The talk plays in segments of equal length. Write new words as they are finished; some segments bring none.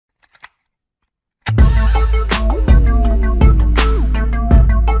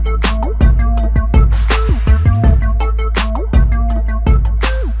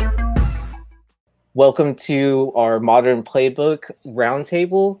Welcome to our Modern Playbook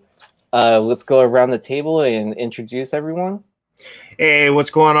Roundtable. Let's go around the table and introduce everyone. Hey, what's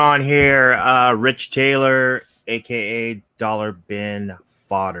going on here? Rich Taylor, aka Dollar Bin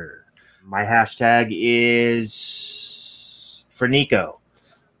Fodder. My hashtag is for Nico,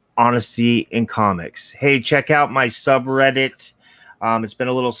 Honesty in Comics. Hey, check out my subreddit. It's been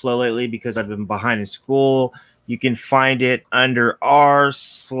a little slow lately because I've been behind in school. You can find it under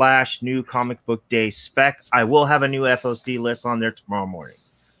r/new comic book day spec. I will have a new FOC list on there tomorrow morning.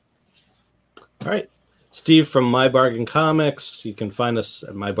 All right. Steve from My Bargain Comics. You can find us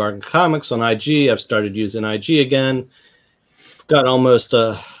at My Bargain Comics on IG. I've started using IG again. I've got almost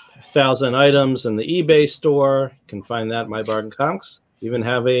 1,000 items in the eBay store. You can find that at My Bargain Comics. We even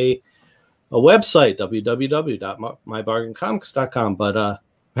have a website, www.mybargaincomics.com. But I'm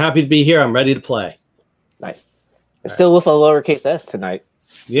happy to be here. I'm ready to play. Nice. It's still with a lowercase s tonight.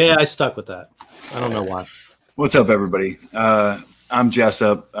 Yeah, I stuck with that. I don't know why. What's up, everybody? I'm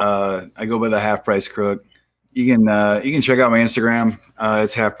Jessup. I go by the Half Price Crook. You can check out my Instagram.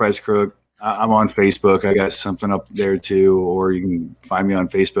 It's Half Price Crook. I'm on Facebook. I got something up there too, or you can find me on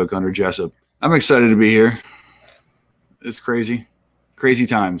Facebook under Jessup. I'm excited to be here. It's crazy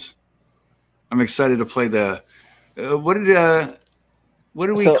times. I'm excited to play the. What did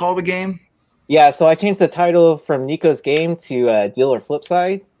we call the game? Yeah, so I changed the title from Nico's game to Deal or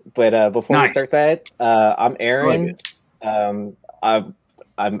Flipside. But before we start that, I'm Aaron. I've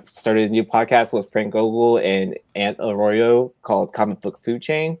started a new podcast with Frank Gogol and Ant Arroyo called Comic Book Food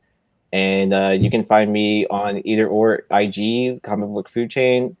Chain. And you can find me on either or IG, Comic Book Food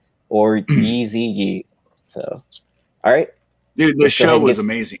Chain, or YeeZyee. So, all right. Dude, the show was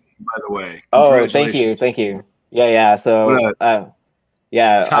amazing, by the way. Oh, thank you. Yeah. So,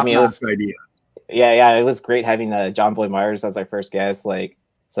 yeah, top notch idea. Yeah, it was great having John Boy Myers as our first guest.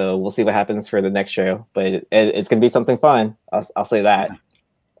 So we'll see what happens for the next show, but it's gonna be something fun. I'll say that.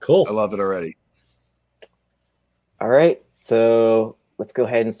 Cool. I love it already. All right, so let's go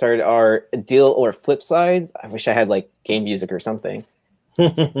ahead and start our Deal or Flip Side. I wish I had game music or something.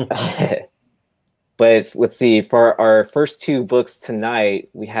 But let's see. For our first two books tonight,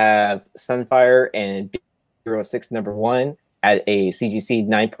 we have Sunfire and Big Hero 6 #1 at a CGC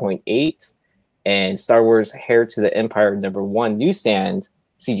 9.8, and Star Wars Heir to the Empire #1 newsstand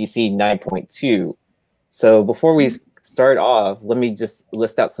CGC 9.2. So before we start off, let me just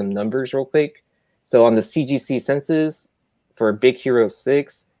list out some numbers real quick. So on the CGC census for Big Hero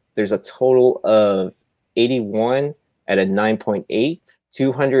 6, there's a total of 81 at a 9.8.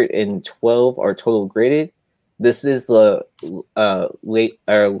 212 are total graded. This is the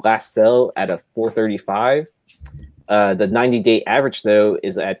last sell at a 435. The 90-day average, though,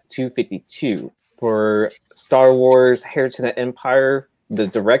 is at 252. For Star Wars Heir to the Empire, the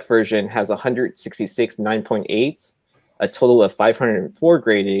direct version has 166 9.8s, a total of 504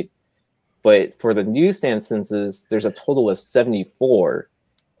 graded. But for the newsstand census, there's a total of 74.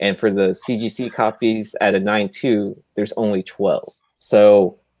 And for the CGC copies at a 9.2, there's only 12.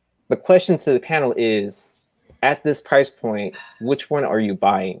 So the question to the panel is, at this price point, which one are you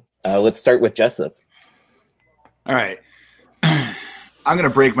buying? Let's start with Jessup. All right. I'm going to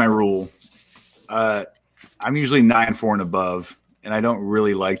break my rule. I'm usually 9.4 and above, and I don't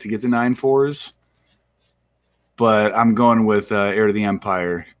really like to get the 9.4s. But I'm going with Heir to the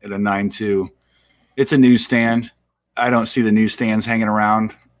Empire at a 9.2. It's a newsstand. I don't see the newsstands hanging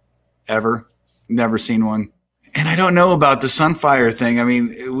around ever. Never seen one. And I don't know about the Sunfire thing. I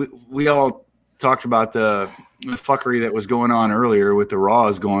mean, we all talked about the fuckery that was going on earlier with the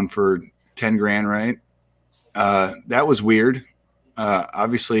Raws going for 10 grand, right? That was weird.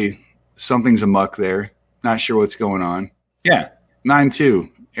 Obviously, something's amuck there. Not sure what's going on. Yeah, 9.2.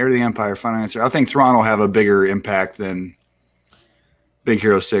 Heir to the Empire, final answer. I think Thrawn will have a bigger impact than Big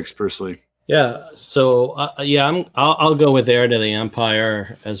Hero 6, personally. Yeah, so I'll go with Heir to the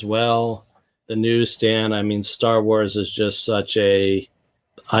Empire as well. The newsstand. I mean, Star Wars is just such a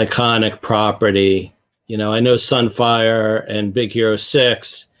iconic property. You know, I know Sunfire and Big Hero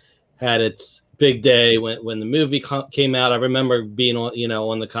 6 had its big day when the movie came out. I remember being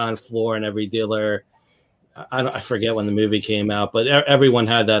on the con floor, and every dealer, I forget when the movie came out, but everyone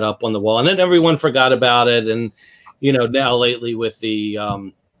had that up on the wall, and then everyone forgot about it. And now lately with the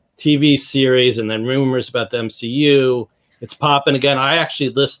TV series and then rumors about the MCU, it's popping again. I actually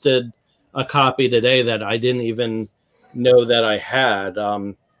listed a copy today that I didn't even know that I had.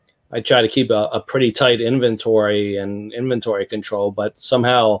 I try to keep a pretty tight inventory and inventory control, but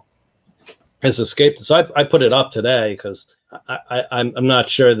somehow has escaped. So I put it up today because I'm not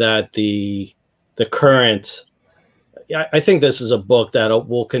sure that the current. I think this is a book that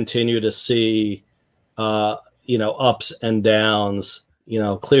we'll continue to see ups and downs.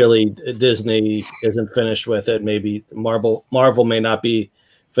 Clearly Disney isn't finished with it. Maybe Marvel may not be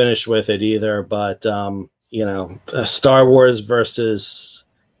finished with it either. But Star Wars versus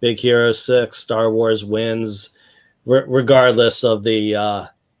Big Hero 6, Star Wars wins, regardless of the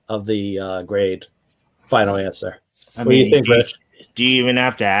grade. Final answer. What do you think, Rich? Do you even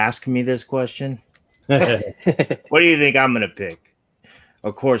have to ask me this question? What do you think I'm going to pick?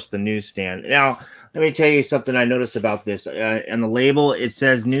 Of course, the newsstand. Now, let me tell you something I noticed about this. On the label, it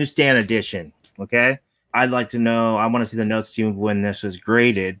says newsstand edition. Okay. I'd like to know, I want to see the notes, see when this was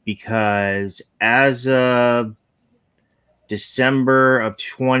graded, because as of December of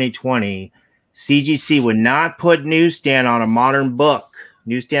 2020, CGC would not put newsstand on a modern book,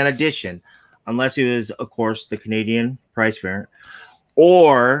 newsstand edition, unless it was, of course, the Canadian price variant,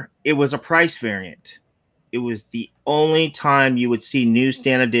 or it was a price variant. It was the only time you would see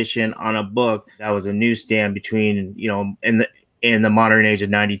newsstand edition on a book that was a newsstand between, in the modern age of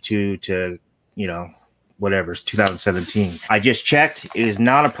 92 to, whatever, 2017. I just checked. It is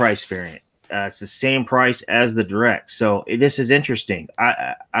not a price variant. It's the same price as the direct. So this is interesting.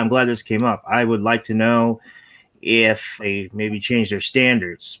 I'm glad this came up. I would like to know if they maybe change their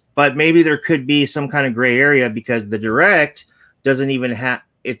standards, but maybe there could be some kind of gray area because the direct doesn't even have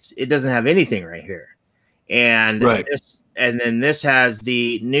it doesn't have anything right here. And right. Then this has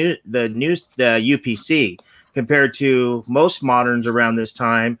the UPC compared to most moderns around this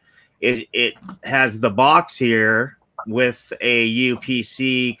time. It has the box here with a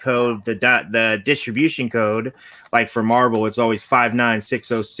UPC code, the distribution code. Like for Marvel, it's always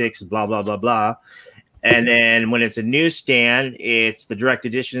 59606, blah blah blah blah. And then when it's a newsstand, it's the direct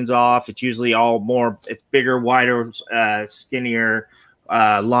editions off. It's usually it's bigger, wider, skinnier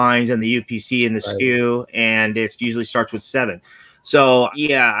lines and the UPC and the SKU, and it usually starts with 7. So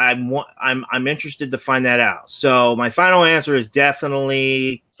yeah, I'm interested to find that out. So my final answer is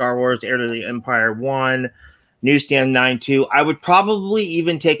definitely Star Wars: Heir to the Empire 1, newsstand 9.2. I would probably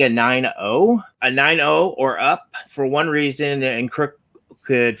even take a 9.0 or up for one reason, and Crook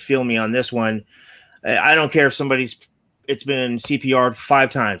could feel me on this one. I don't care if it's been CPR'd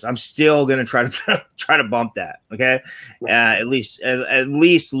 5 times. I'm still going to try to bump that. Okay. At least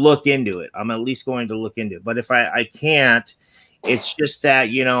look into it. I'm at least going to look into it. But if I can't, it's just that,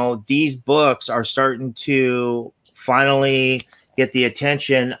 these books are starting to finally get the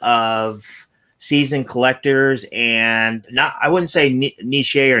attention of seasoned collectors, and I wouldn't say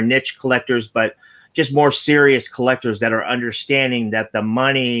niche or niche collectors, but just more serious collectors that are understanding that the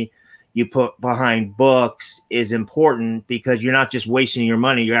money you put behind books is important, because you're not just wasting your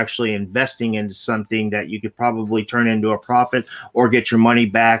money, you're actually investing into something that you could probably turn into a profit or get your money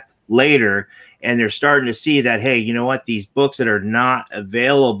back later. And they're starting to see that, hey, you know what, these books that are not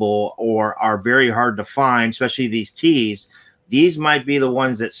available or are very hard to find, especially these keys, these might be the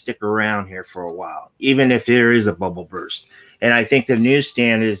ones that stick around here for a while, even if there is a bubble burst. And I think the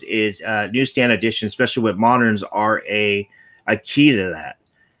newsstand is newsstand edition, especially with moderns, are a key to that.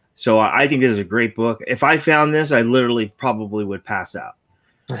 So I think this is a great book. If I found this, I literally probably would pass out.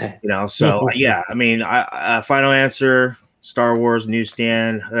 So yeah, I mean, final answer, Star Wars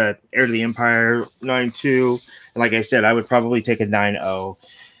newsstand, Heir to the Empire 9.2. And like I said, I would probably take a 9.0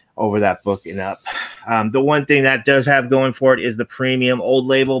 over that book and up. The one thing that does have going for it is the premium old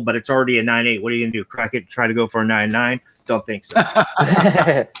label, but it's already a 9.8. What are you gonna do? Crack it? Try to go for a 9.9? Don't think so.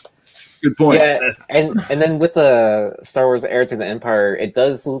 Good point. Yeah, and then with the Star Wars Heir to the Empire, it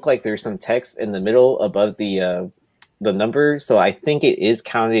does look like there's some text in the middle above the number, so I think it is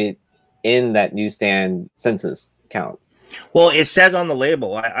counted in that newsstand census count. Well, it says on the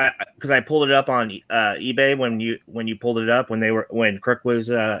label, because I pulled it up on eBay when you pulled it up when Crook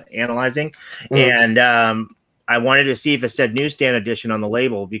was analyzing, and I wanted to see if it said newsstand edition on the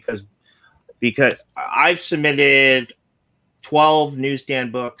label, because I've submitted 12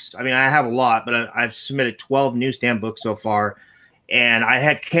 newsstand books. I mean, I have a lot, but I've submitted 12 newsstand books so far, and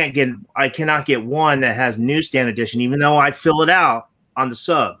I cannot get one that has newsstand edition, even though I fill it out on the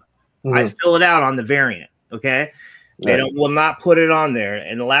sub. I fill it out on the variant. Okay. They will not put it on there.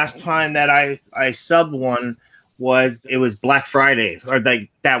 And the last time that I subbed one was Black Friday, or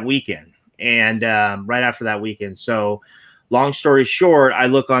that weekend, and right after that weekend. So long story short, I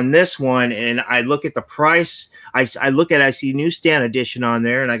look on this one and I look at the price. I see newsstand edition on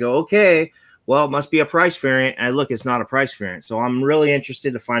there, and I go, okay, well, it must be a price variant. And I look, it's not a price variant. So I'm really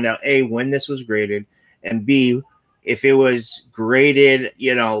interested to find out, A, when this was graded, and B, if it was graded,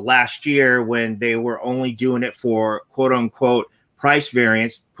 last year when they were only doing it for quote unquote price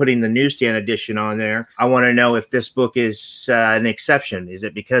variance, putting the newsstand edition on there. I want to know if this book is an exception. Is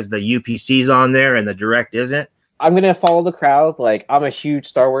it because the UPC's on there and the direct isn't? I'm gonna follow the crowd. Like, I'm a huge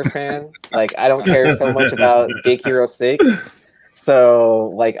Star Wars fan. Like, I don't care so much about Big Hero 6.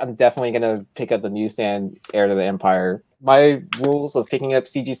 So, like, I'm definitely gonna pick up the newsstand Heir to the Empire. My rules of picking up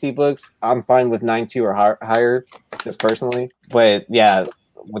CGC books, I'm fine with 9.2 or higher, just personally. But yeah,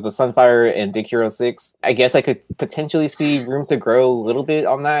 with the Sunfire and Big Hero 6, I guess I could potentially see room to grow a little bit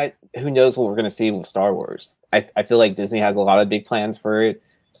on that. Who knows what we're gonna see with Star Wars? I feel like Disney has a lot of big plans for it,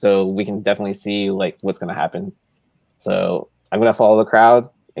 so we can definitely see like what's gonna happen. So I'm gonna follow the crowd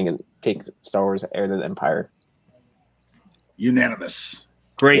and pick Star Wars Heir to the Empire. Unanimous.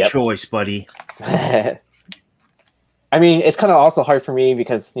 Great choice, buddy. I mean, it's kind of also hard for me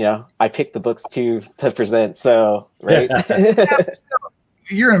because, you know, I picked the books to present. So, right.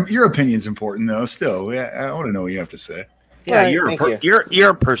 Your opinion's important though. Still, yeah, I want to know what you have to say. Yeah, Right, you're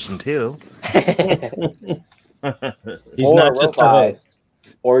a person too. He's or not just a host.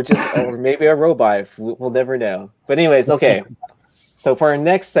 or maybe a robot. We'll never know. But anyways, okay. So for our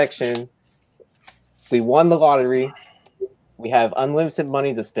next section, we won the lottery. We have unlimited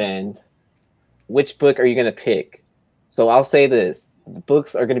money to spend. Which book are you going to pick? So I'll say this. The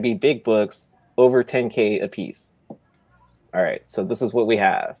books are going to be big books, over 10K a piece. All right, so this is what we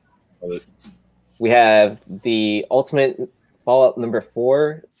have. We have the Ultimate Fallout number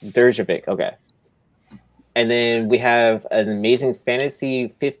 4, Dirjavik. Okay. And then we have an Amazing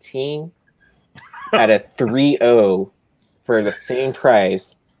Fantasy 15 at a 3.0 for the same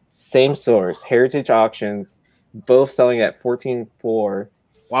price, same source, Heritage Auctions, both selling at 14.4.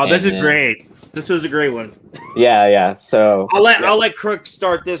 Wow, this is great. This was a great one. Yeah. So I'll let Crook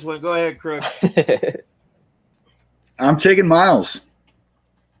start this one. Go ahead, Crook. I'm taking Miles.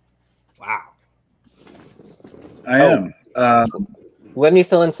 Wow. I am. Let me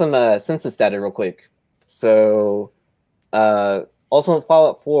fill in some census data real quick. So, Ultimate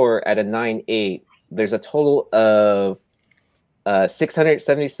Fallout 4 at a 9.8. There's a total of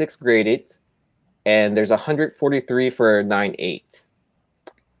 676 graded, and there's 143 for a 9.8.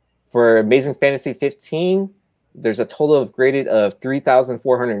 For Amazing Fantasy 15, there's a total of graded of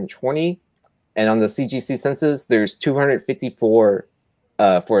 3,420, and on the CGC census, there's 254 for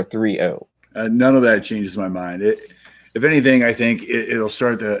a 3.0. None of that changes my mind. If anything, I think it'll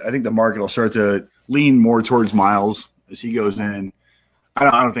start to. I think the market will start to lean more towards Miles as he goes in. I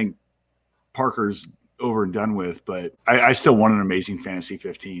don't think Parker's over and done with, but I still want an Amazing Fantasy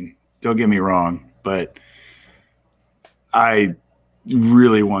 15. Don't get me wrong, but I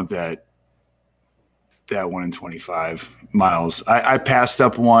really want that 1 in 25 Miles. I passed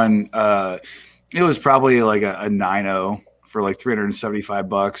up one. It was probably like a 9.0 for like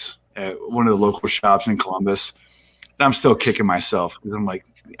 $375 at one of the local shops in Columbus. And I'm still kicking myself because I'm like,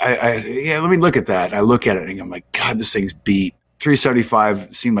 let me look at that. I look at it and I'm like, God, this thing's beat.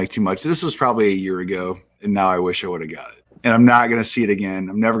 $375 seemed like too much. This was probably a year ago, and now I wish I would have got it. And I'm not going to see it again.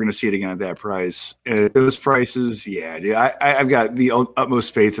 I'm never going to see it again at that price. And at those prices, yeah, dude, I've got the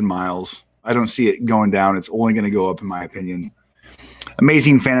utmost faith in Miles. I don't see it going down. It's only going to go up, in my opinion.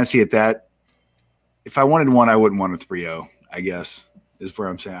 Amazing Fantasy at that. If I wanted one, I wouldn't want a 3.0, I guess, is where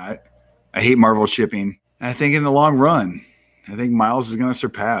I'm saying. I hate Marvel shipping. And I think in the long run, I think Miles is going to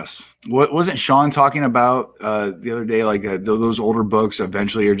surpass. Wasn't Sean talking about the other day, like those older books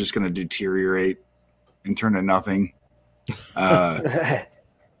eventually are just going to deteriorate and turn to nothing? As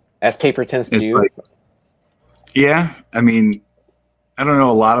paper tends to do. Like, yeah, I mean, I don't know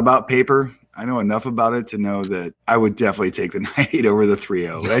a lot about paper. I know enough about it to know that I would definitely take the 9.8 over the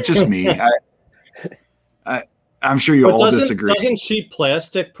 3.0. That's just me. I'm sure you all disagree. Doesn't cheap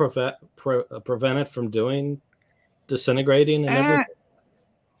plastic prevent it from disintegrating and everything?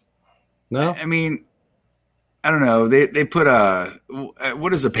 No, I mean, I don't know. They put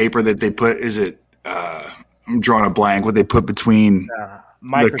what is the paper that they put? Is it? I'm drawing a blank. What they put between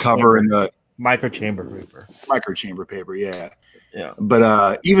the cover and the microchamber paper. Microchamber paper, yeah.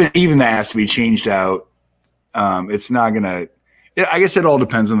 But even that has to be changed out. It's not gonna. I guess it all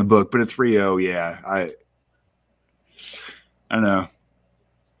depends on the book, but at 3.0, yeah, I don't know.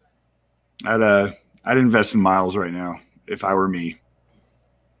 I'd invest in Miles right now if I were me.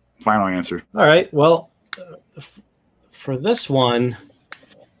 Final answer. All right. Well, for this one,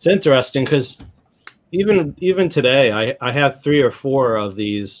 it's interesting because even today, I have 3 or 4 of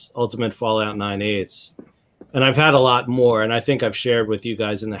these Ultimate Fallout 9.8s, and I've had a lot more. And I think I've shared with you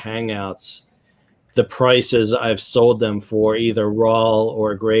guys in the Hangouts the prices I've sold them for, either raw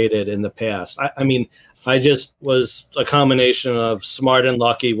or graded in the past. I mean, I just was a combination of smart and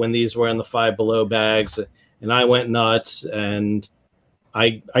lucky when these were in the Five Below bags, and I went nuts, and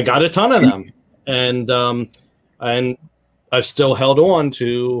I got a ton of them, and I've still held on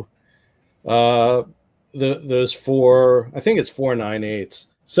to those four. I think it's 498s.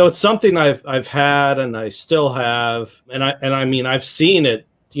 So it's something I've had, and I still have, and I mean I've seen it,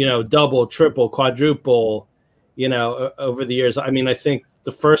 double, triple, quadruple, over the years. I mean, I think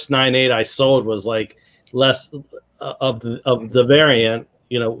the first 9.8 I sold was like less of the variant,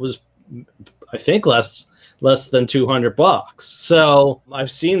 was I think less than $200. So I've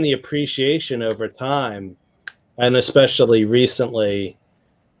seen the appreciation over time, and especially recently.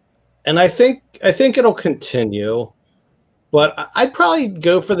 And I think it'll continue, but I'd probably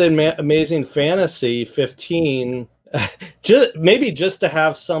go for the Amazing Fantasy 15, just to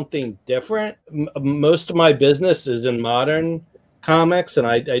have something different. Most of my business is in modern comics, and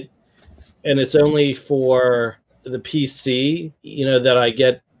and it's only for the PC, that I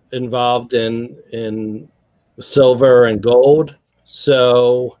get involved in silver and gold.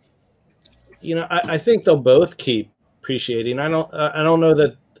 So, I think they'll both keep appreciating. I don't know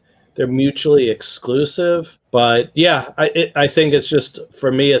that they're mutually exclusive, but yeah, I think it's just,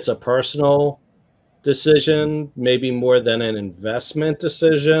 for me, it's a personal decision, maybe more than an investment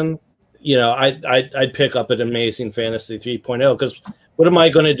decision. I'd pick up an Amazing Fantasy 3.0, because what am I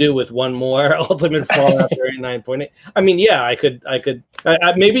going to do with one more Ultimate Fallout 39.8? I mean, yeah, I could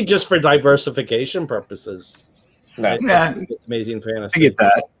maybe just for diversification purposes. No. It's Amazing Fantasy. I get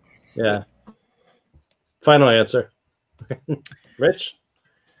that. Yeah. Final answer. Rich?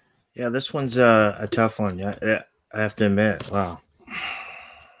 Yeah, this one's a tough one. I have to admit. Wow.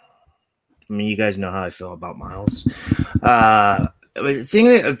 I mean, you guys know how I feel about Miles.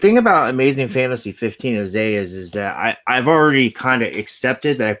 The thing about Amazing Fantasy 15 is that I've already kind of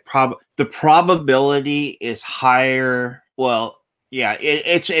accepted that the probability is higher. Well, yeah,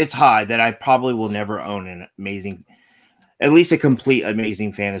 it's high that I probably will never own at least a complete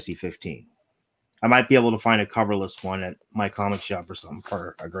Amazing Fantasy 15. I might be able to find a coverless one at my comic shop or something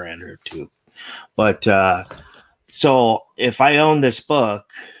for $1,000 or $2,000. But so if I own this book,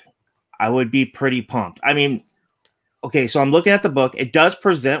 I would be pretty pumped. I mean, okay, so I'm looking at the book. It does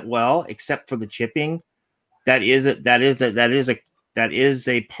present well, except for the chipping. That is a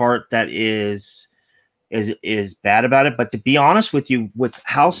part that is bad about it. But to be honest with you, with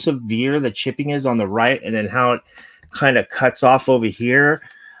how severe the chipping is on the right, and then how it kind of cuts off over here,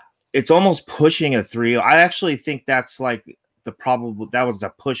 it's almost pushing a 3. I actually think that's like that was a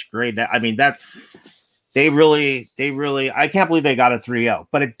push grade. They really, I can't believe they got a 3.0,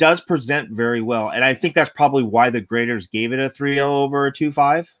 but it does present very well. And I think that's probably why the graders gave it a 3.0 over a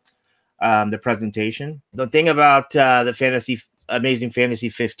 2.5, the presentation. The thing about the Amazing Fantasy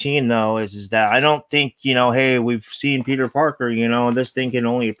 15, though, is that I don't think, hey, we've seen Peter Parker, and this thing can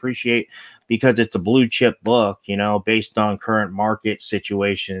only appreciate because it's a blue chip book, based on current market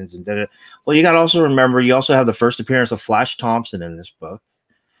situations. Well, you got to also remember, you also have the first appearance of Flash Thompson in this book.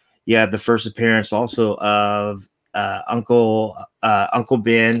 You have the first appearance also of Uncle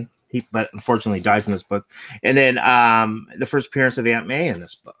Ben, but unfortunately dies in this book. And then the first appearance of Aunt May in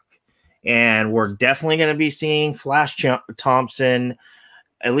this book. And we're definitely going to be seeing Flash Thompson,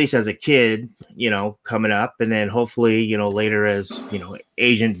 at least as a kid, coming up. And then hopefully, later as,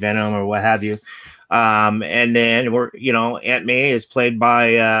 Agent Venom or what have you. And then Aunt May is played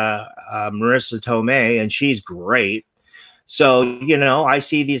by Marissa Tomei, and she's great. So, I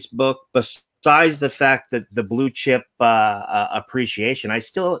see this book, besides the fact that the blue chip appreciation, I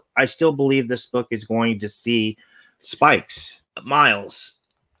still believe this book is going to see spikes. Miles,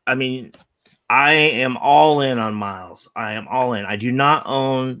 I mean, I am all in on Miles. I am all in. I do not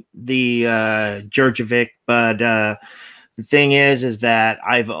own the Jurjevic, but the thing is that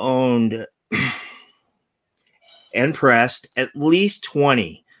I've owned and pressed at least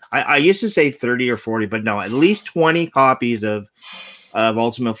 20. I used to say 30 or 40, but no, at least 20 copies of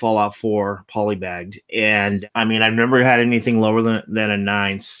Ultimate Fallout 4 polybagged. And I mean, I've never had anything lower than a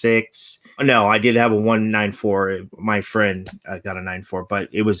 9.6. No, I did have a 1.94. My friend got a 9.4, but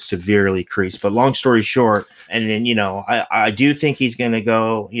it was severely creased. But long story short, and then, I do think he's going to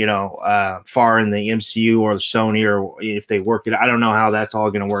go, far in the MCU or Sony, or if they work it. I don't know how that's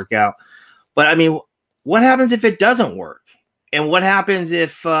all going to work out. But I mean, what happens if it doesn't work? And what happens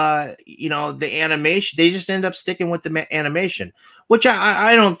if, the animation, they just end up sticking with the animation, which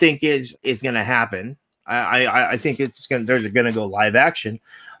I don't think is going to happen. I think they're going to go live action.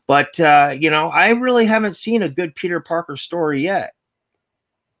 But, I really haven't seen a good Peter Parker story yet.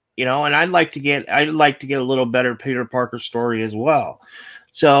 And I'd like to get a little better Peter Parker story as well.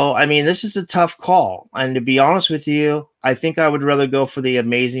 So, I mean, this is a tough call. And to be honest with you, I think I would rather go for the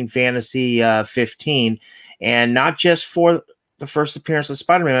Amazing Fantasy 15. and not just for the first appearance of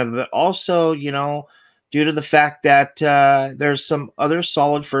Spider-Man, but also, you know, due to the fact that there's some other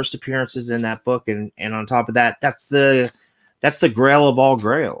solid first appearances in that book, and on top of that, that's the grail of all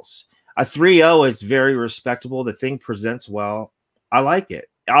grails. A 3.0 is very respectable. The thing presents well. I like it.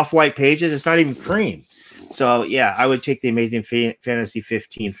 Off-white pages. It's not even cream. So yeah, I would take the Amazing Fantasy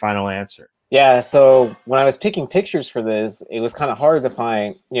 15 final answer. Yeah. So when I was picking pictures for this, it was kind of hard to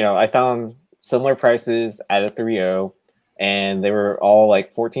find. You know, I found similar prices at a 3.0, and they were all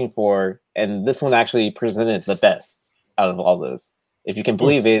like 14.4, and this one actually presented the best out of all those. If you can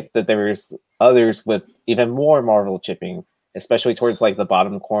believe it, that there was others with even more Marvel chipping, especially towards like the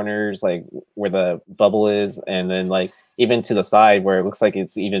bottom corners, like where the bubble is, and then like even to the side where it looks like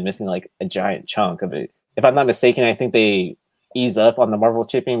it's even missing like a giant chunk of it. If I'm not mistaken, I think they ease up on the Marvel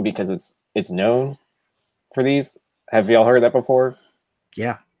chipping because it's known for these. Have y'all heard that before?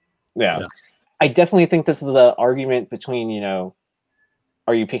 Yeah. I definitely think this is an argument between, you know,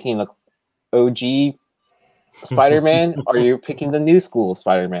 are you picking the OG Spider-Man? Or are you picking the new school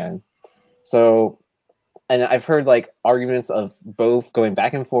Spider-Man? So, and I've heard like arguments of both going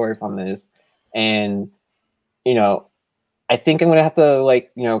back and forth on this, and you know, I think I'm gonna have to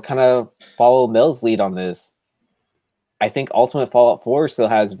like, you know, kind of follow Mel's lead on this. I think Ultimate Fallout 4 still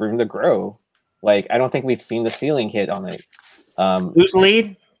has room to grow. Like, I don't think we've seen the ceiling hit on it. Who's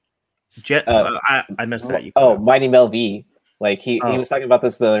lead? I missed that. Mighty Mel V. Like he was talking about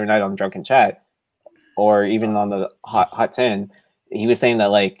this the other night on Drunken Chat, or even on the Hot 10. He was saying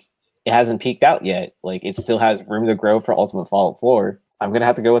that like it hasn't peaked out yet. Like it still has room to grow for Ultimate Fallout 4. I'm gonna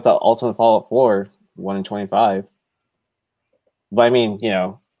have to go with the Ultimate Fallout 4 1 in 25. But I mean, you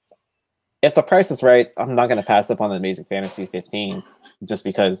know, if the price is right, I'm not gonna pass up on the Amazing Fantasy 15 just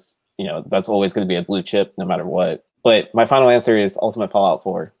because, you know, that's always gonna be a blue chip no matter what. But my final answer is Ultimate Fallout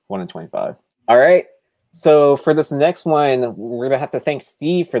 4 1 in 25. All right. So for this next one, we're gonna have to thank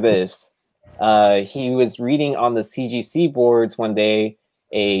Steve for this. He was reading on the CGC boards one day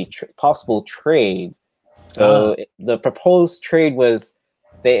a possible trade. So the proposed trade was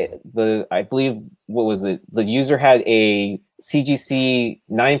I believe, what was it? The user had a CGC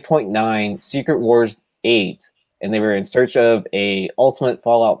 9.9 Secret Wars 8, and they were in search of a Ultimate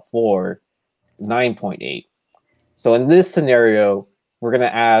Fallout 4 9.8. So in this scenario, we're gonna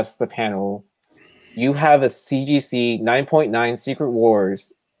ask the panel, you have a CGC 9.9 Secret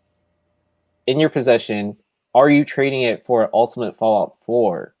Wars in your possession. Are you trading it for Ultimate Fallout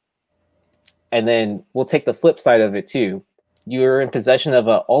 4? And then we'll take the flip side of it too. You're in possession of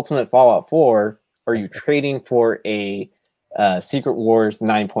an Ultimate Fallout 4. Are you trading for a Secret Wars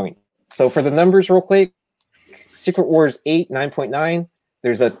 9. So for the numbers real quick, Secret Wars 8 9.9,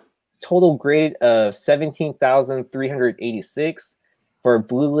 there's a total grade of 17,386. For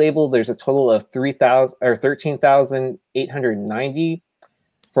Blue Label, there's a total of 13,890.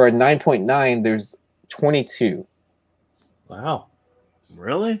 For a 9.9, there's 22. Wow.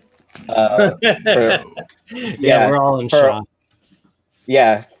 Really? Yeah, we're all in shock.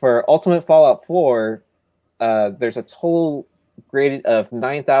 Yeah, for Ultimate Fallout 4, there's a total graded of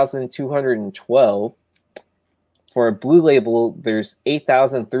 9,212. For a Blue Label, there's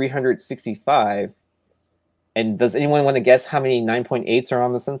 8,365. And does anyone want to guess how many 9.8s are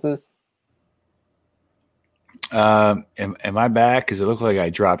on the census? Am I back? Because it looked like I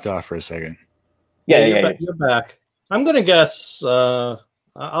dropped off for a second. Yeah, you're back. I'm gonna guess. I'll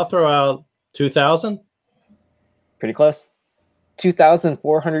throw out 2,000. Pretty close.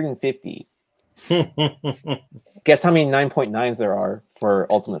 2,450. Guess how many 9.9s there are for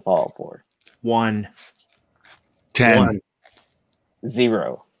Ultimate Fallout 4? 1. 10.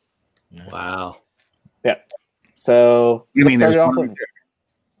 0. Wow. Yeah. So you mean start there's off with,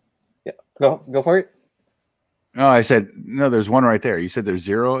 yeah, go for it. No, I said no. There's one right there. You said there's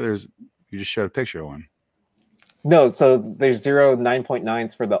 0. You just showed a picture of one. No, so there's 0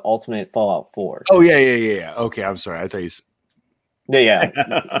 9.9s for the Ultimate Fallout 4. Oh yeah. Okay, I'm sorry. I thought you. Yeah.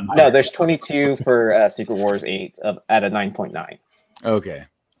 No, there's 22 for Secret Wars 8 at a 9.9. Okay.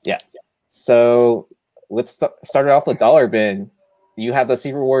 Yeah. So let's start it off with Dollar Bin. You have the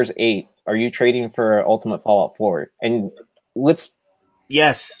Secret Wars 8. Are you trading for Ultimate Fallout 4? And let's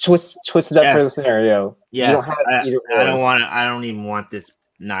twist it up for the scenario. Yes. I don't even want this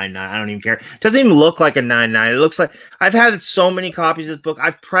 9.9. I don't even care. It doesn't even look like a 9.9. It looks like I've had so many copies of this book.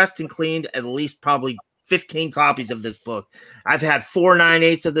 I've pressed and cleaned at least probably 15 copies of this book. I've had 4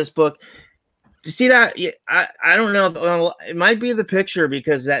 9.8s of this book. You see that? I don't know. It might be the picture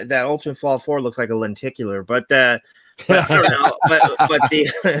because that Ultimate Fallout 4 looks like a lenticular, but But I don't know. But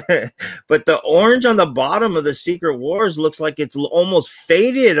the but the orange on the bottom of the Secret Wars looks like it's almost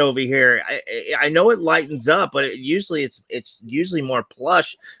faded over here. I know it lightens up, but it's usually more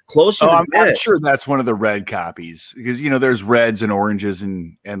plush, closer to I'm sure that's one of the red copies, because there's reds and oranges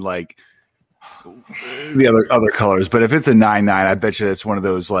and like the other colors. But if it's a 9.9, I bet you that's one of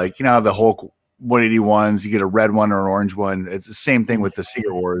those, like, the Hulk 181s. You get a red one or an orange one. It's the same thing with the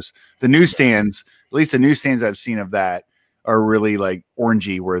Secret Wars. The newsstands, at least the newsstands I've seen of that, are really like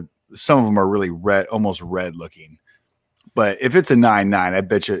orangey, where some of them are really red, almost red looking. But if it's a 9.9, I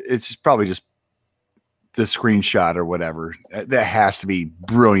bet you it's probably just the screenshot or whatever. That has to be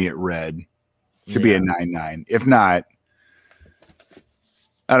brilliant red to be a 9.9. If not,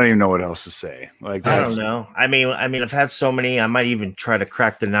 I don't even know what else to say. Like, I don't know. I mean, I've had so many. I might even try to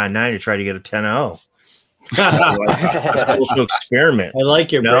crack the 9.9 to try to get a 10.0 social experiment. I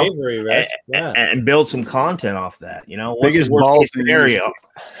like your bravery, Rich. And build some content off that. What's biggest the worst balls case scenario?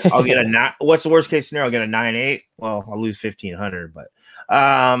 I'll get a what's the worst case scenario? I'll get a 9.8. Well, I'll lose 1,500, but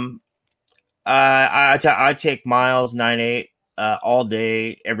I take Miles 9.8 all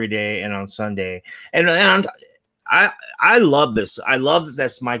day, every day, and on Sunday, and I love this. I love that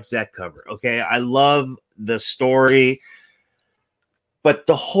that's Mike Zeck cover. Okay, I love the story, but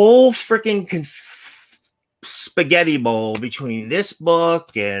the whole freaking spaghetti bowl between this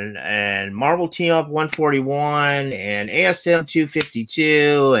book and Marvel Team Up 141 and ASM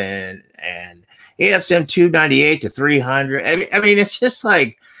 252 and ASM 298 to 300. I mean, it's just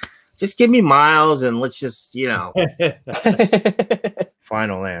like, just give me Miles and let's just,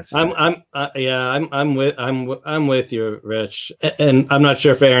 final answer. I'm with you, Rich. And I'm not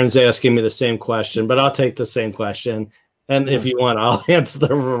sure if Aaron's asking me the same question, but I'll take the same question. And if you want, I'll answer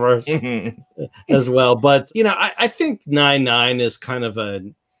the reverse as well. But I think 9.9 is kind of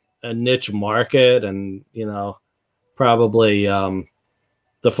a niche market, and probably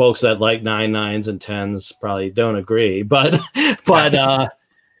the folks that like 9.9s and 10s probably don't agree. But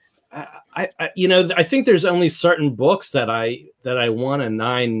I think there's only certain books that I want a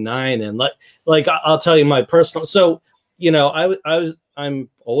 9.9, and like I'll tell you my personal. So I'm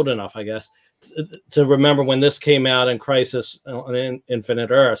old enough, I guess, to remember when this came out in Crisis on Infinite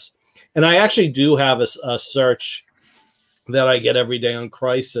Earths, and I actually do have a search that I get every day on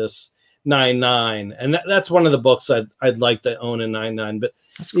Crisis 9.9, and that's one of the books I'd like to own in 9.9. But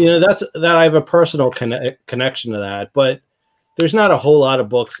that's I have a personal connection to that, but there's not a whole lot of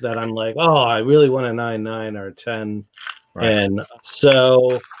books that I'm like, oh, I really want a 9.9 or a 10. Right. And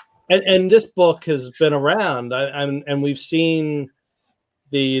so, and this book has been around, and we've seen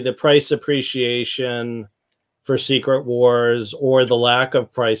the price appreciation for Secret Wars, or the lack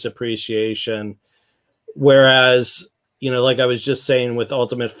of price appreciation. Whereas, like I was just saying with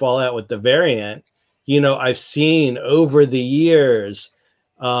Ultimate Fallout with the variant, I've seen over the years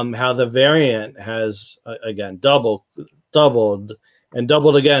how the variant has, again, doubled and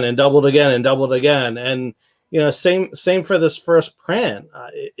doubled again and doubled again and doubled again. And same for this first print.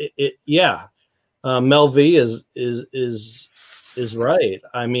 Mel V is right.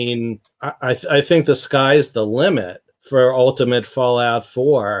 I mean, I think the sky's the limit for Ultimate Fallout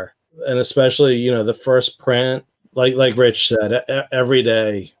 4, and especially the first print, like Rich said, every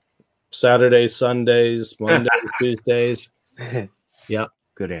day, Saturdays, Sundays, Mondays, Tuesdays. Yeah,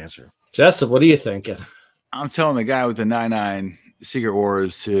 good answer. Joseph, what are you thinking? I'm telling the guy with the 9.9 Secret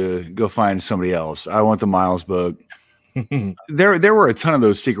Wars to go find somebody else. I want the Miles book. There were a ton of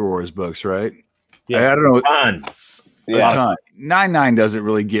those Secret Wars books, right? Yeah, I don't know. A ton. A ton. 9.9 doesn't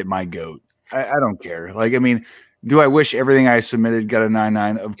really get my goat. I don't care. Like, I mean, do I wish everything I submitted got a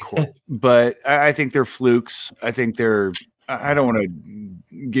 9.9? Of course. But I think they're flukes. I think they're, I don't want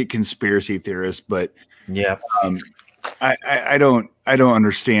to get conspiracy theorists, but yeah. I don't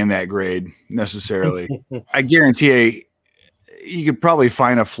understand that grade necessarily. I guarantee you could probably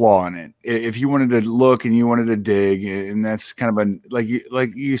find a flaw in it if you wanted to look and you wanted to dig, and that's kind of a like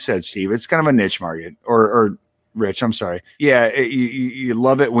you said, Steve. It's kind of a niche market, or Rich. I'm sorry. Yeah, you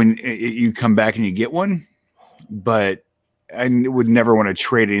love it when you come back and you get one, but I would never want to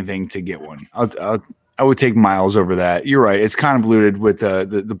trade anything to get one. I would take Miles over that. You're right. It's convoluted with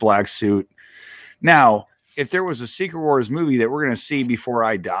the black suit. Now, if there was a Secret Wars movie that we're going to see before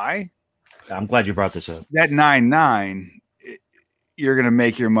I die, I'm glad you brought this up. That 9.9, you're going to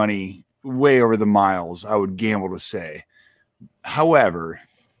make your money way over the Miles, I would gamble to say. However,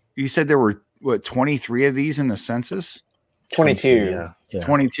 you said there were, 23 of these in the census? 22. Yeah.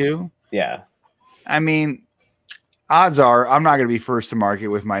 22? Yeah. I mean, odds are I'm not going to be first to market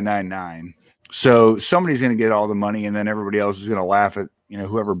with my 9.9. So somebody's going to get all the money, and then everybody else is going to laugh at,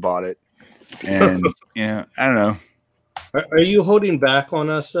 whoever bought it. And, I don't know. Are you holding back on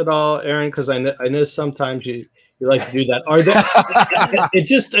us at all, Aaron? Because I know sometimes you like to do that. Are there? It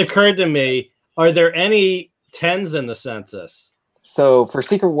just occurred to me. Are there any 10s in the census? So for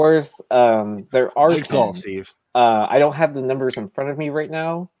Secret Wars, there are Good call, 10. Steve. I don't have the numbers in front of me right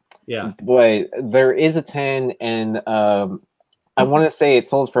now. Yeah, but there is a 10, and I want to say it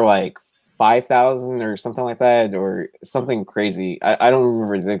sold for like 5,000 or something like that, or something crazy. I don't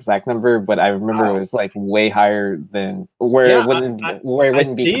remember the exact number, but I remember it was like way higher than where it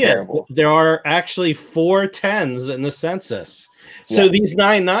wouldn't be comparable. There are actually 4 10s in the census, so these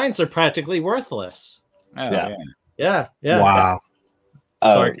 9 9s are practically worthless. Oh, Yeah. Wow.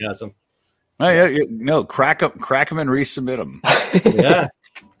 Sarcasm. No, crack them and resubmit them. Yeah.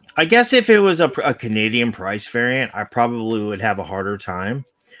 I guess if it was a Canadian price variant, I probably would have a harder time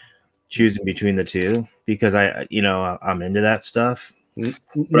choosing between the two because I'm into that stuff.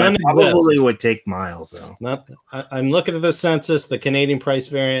 But I probably would take Miles though. I'm looking at the census, the Canadian price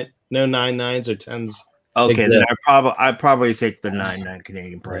variant, no 9 9s or 10s. Okay, then I'd probably take the 9.9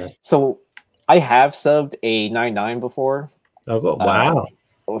 Canadian price. So I have subbed a 9.9 before. Oh wow!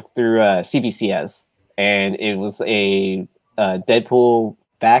 Through CBCS, and it was a Deadpool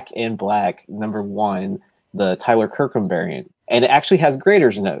Back in Black #1, the Tyler Kirkham variant, and it actually has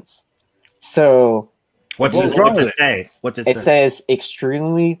graders notes. So what's it say? It says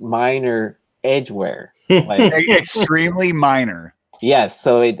extremely minor edgeware. Like, extremely minor. Yes,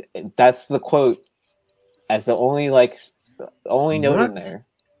 so that's the quote as the only note in there.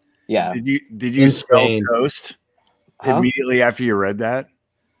 Yeah. Did you spell toast immediately after you read that?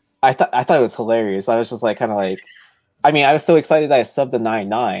 I thought it was hilarious. I was just like kind of like, I mean, I was so excited that I subbed a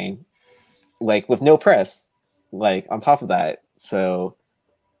 9.9, like with no press, like on top of that. So,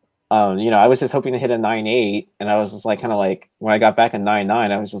 I was just hoping to hit a 9.8, and I was just like kind of like when I got back a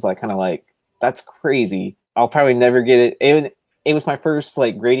 9.9, I was just like kind of like, that's crazy. I'll probably never get it. It was my first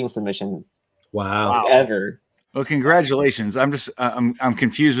like grading submission. Wow. Ever. Well, congratulations. I'm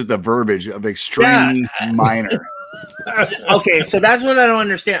confused with the verbiage of extremely minor. Okay, so that's what I don't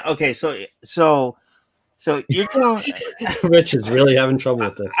understand. Okay, so you're going. Rich is really having trouble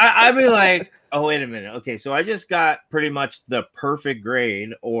with this. I'd be like, oh wait a minute. Okay, so I just got pretty much the perfect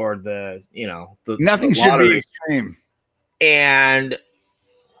grade, or nothing should be extreme. And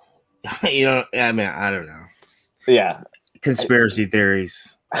I mean, I don't know. Yeah, conspiracy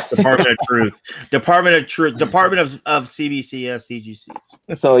theories. Department of CBCS CGC.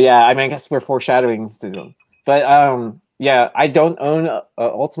 So yeah, I mean, I guess we're foreshadowing season, but I don't own a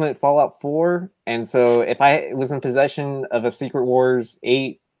Ultimate Fallout 4, and so if I was in possession of a Secret Wars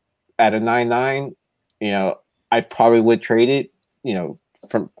 8 at a 9.9, I probably would trade it.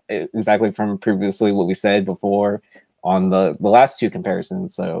 From previously what we said before on the last two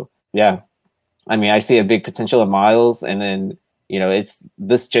comparisons. So yeah, I mean, I see a big potential of Miles, and then it's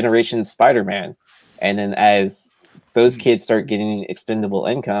this generation's Spider-Man, and then as those kids start getting expendable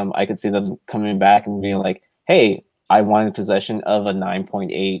income, I could see them coming back and being like, hey, I wanted possession of a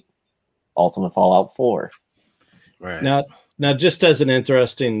 9.8 Ultimate Fallout 4. Right. Now, just as an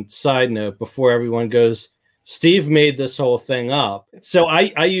interesting side note, before everyone goes, Steve made this whole thing up. So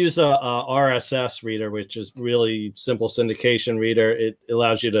I use a RSS reader, which is really simple syndication reader. It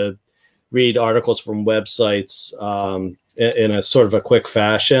allows you to read articles from websites in a sort of a quick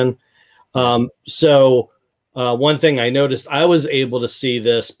fashion. So one thing I noticed, I was able to see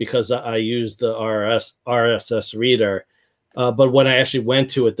this because I used the RSS reader. But when I actually went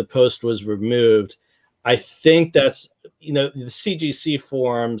to it, the post was removed. I think that's, the CGC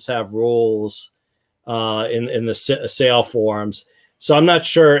forums have rules in the sale forums. So I'm not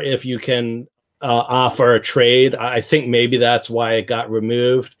sure if you can offer a trade. I think maybe that's why it got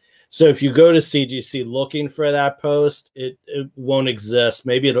removed. So if you go to CGC looking for that post, it won't exist.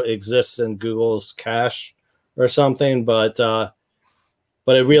 Maybe it'll exist in Google's cache or something, but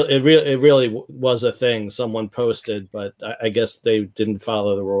it really was a thing someone posted, but I guess they didn't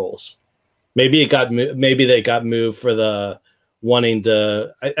follow the rules. Maybe they got moved for the wanting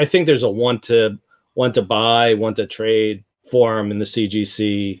to. I think there's a want to buy, want to trade forum in the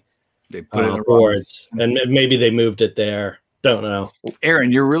CGC. They put it in the boards, and maybe they moved it there. Don't know.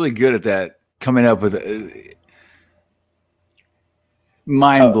 Aaron, you're really good at that. Coming up with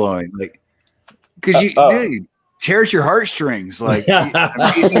mind blowing, like because dude, tears your heartstrings. Like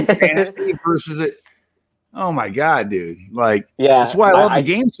Amazing Fantasy versus it. Oh my god, dude! Like, that's why I love the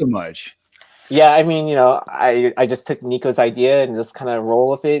game so much. Yeah, I mean, I just took Nico's idea and just kind of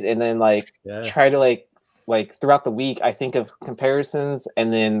roll with it, and then try to like throughout the week, I think of comparisons,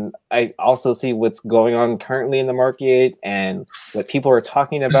 and then I also see what's going on currently in the market and what people are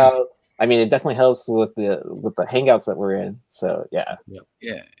talking about. I mean, it definitely helps with the hangouts that we're in. So yeah.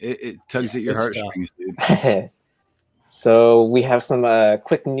 Yeah, it tugs at your Good stuff. heartstrings, dude. So we have some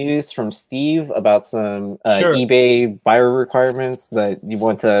quick news from Steve about some Sure. eBay buyer requirements that you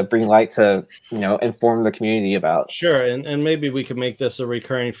want to bring light to, inform the community about. Sure, and maybe we could make this a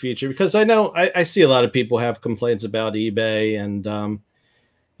recurring feature, because I know I see a lot of people have complaints about eBay, and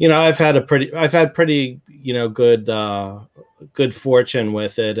I've had pretty good fortune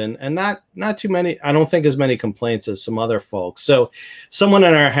with it, and not too many. I don't think as many complaints as some other folks. So someone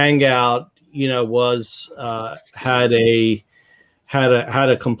in our hangout had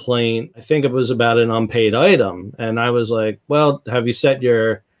a complaint. I think it was about an unpaid item, and I was like, well, have you set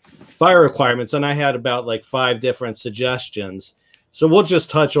your buyer requirements? And I had about like 5 different suggestions. So we'll just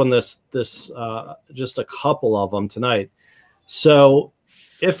touch on this just a couple of them tonight. So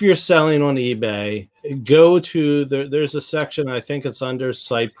if you're selling on eBay, go to there's a section, I think it's under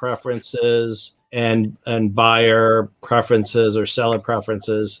site preferences and buyer preferences or seller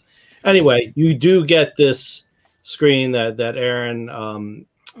preferences. Anyway, you do get this screen that Aaron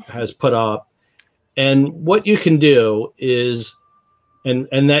has put up, and what you can do is,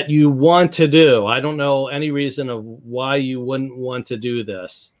 and that you want to do, I don't know any reason of why you wouldn't want to do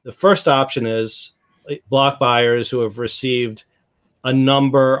this. The first option is block buyers who have received a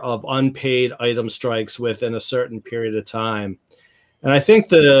number of unpaid item strikes within a certain period of time. And I think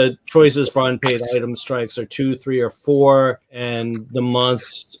the choices for unpaid item strikes are 2, 3, or 4. And the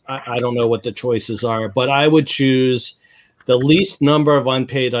months, I don't know what the choices are, but I would choose the least number of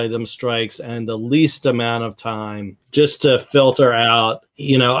unpaid item strikes and the least amount of time, just to filter out.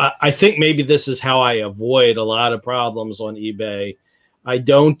 I think maybe this is how I avoid a lot of problems on eBay. I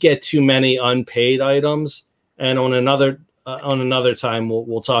don't get too many unpaid items. And on another time,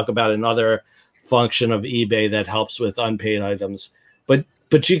 we'll talk about another function of eBay that helps with unpaid items.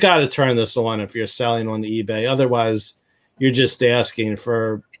 But you got to turn this on if you're selling on eBay. Otherwise, you're just asking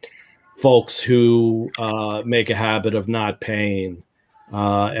for folks who make a habit of not paying,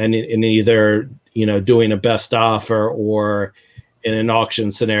 and in either doing a best offer or in an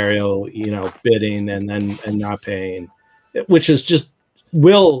auction scenario, bidding and not paying, which is just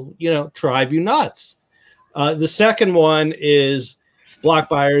will drive you nuts. The second one is block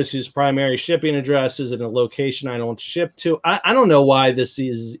buyers whose primary shipping address is in a location I don't ship to. I don't know why this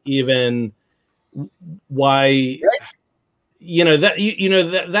is even why,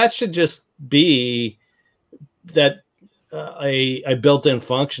 that should just be that a built-in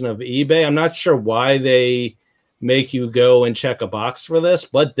function of eBay. I'm not sure why they make you go and check a box for this,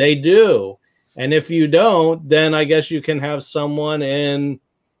 but they do. And if you don't, then I guess you can have someone in,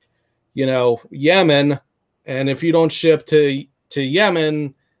 Yemen, and if you don't ship to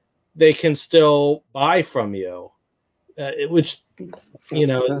Yemen, they can still buy from you, which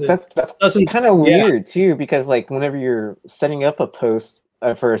that's kind of weird too, because like whenever you're setting up a post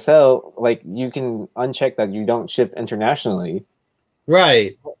for a sale, like you can uncheck that you don't ship internationally,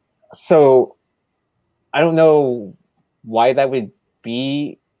 right? So I don't know why that would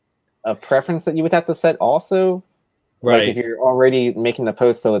be a preference that you would have to set also. Right. Like if you're already making the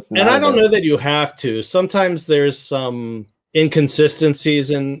post, so it's not. And I don't know that you have to. Sometimes there's some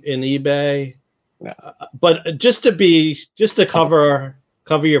inconsistencies in eBay, but just to cover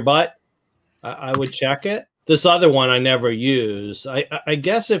your butt, I would check it. This other one I never use. I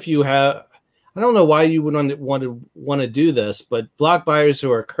guess if you have, I don't know why you would want to do this, but block buyers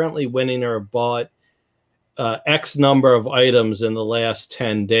who are currently winning or bought X number of items in the last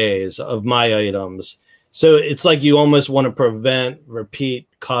 10 days of my items. So it's like you almost want to prevent repeat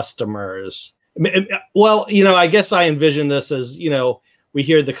customers. Well, I guess I envision this as, we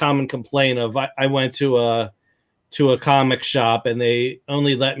hear the common complaint of I went to a comic shop and they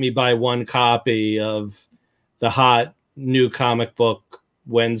only let me buy 1 copy of the hot new comic book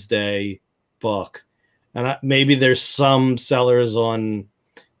Wednesday book. And maybe there's some sellers on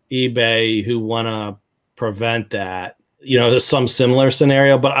eBay who want to prevent that. There's some similar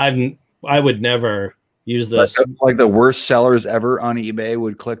scenario, but I would never use this. Like the worst sellers ever on eBay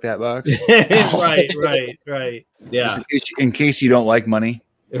would click that box. Right. Yeah. Just in case you don't like money.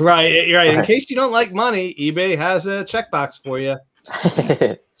 Right. In case you don't like money, eBay has a checkbox for you.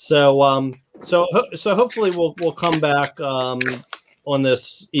 So hopefully we'll come back on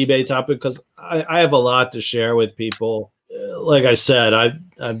this eBay topic, because I have a lot to share with people. Like I said,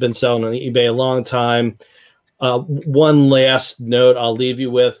 I've been selling on eBay a long time. One last note I'll leave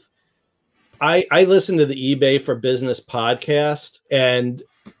you with. I listen to the eBay for Business podcast, and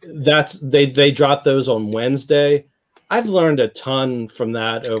they drop those on Wednesday. I've learned a ton from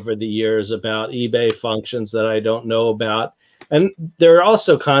that over the years about eBay functions that I don't know about. And they're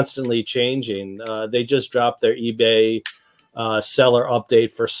also constantly changing. They just dropped their eBay seller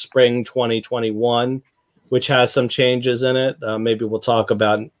update for spring 2021, which has some changes in it. Maybe we'll talk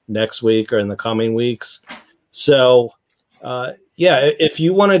about next week or in the coming weeks. So, if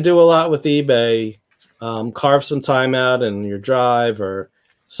you want to do a lot with eBay, carve some time out in your drive or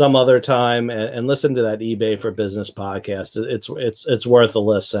some other time and listen to that eBay for Business podcast. It's worth a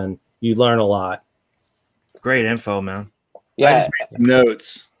listen. You learn a lot. Great info, man. Yeah, I just made some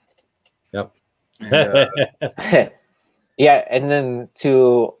notes. Yep. And, yeah, and then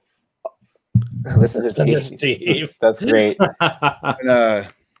to listen to Steve. That's great. and,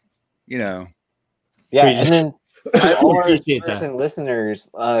 you know. Yeah, and then to all our appreciate viewers that. and listeners,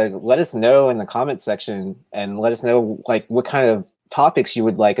 let us know in the comment section and let us know like what kind of topics you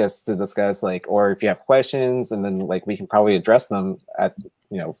would like us to discuss, like, or if you have questions, and then like we can probably address them at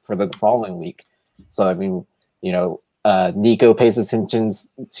for the following week. So I mean, Nico pays attention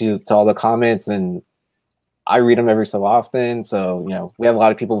to all the comments, and I read them every so often. So we have a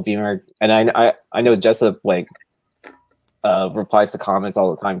lot of people viewing our, and I know Jessup replies to comments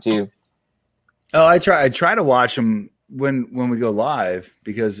all the time too. Oh, I try to watch them when we go live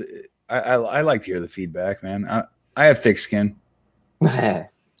because I like to hear the feedback, man. I have thick skin.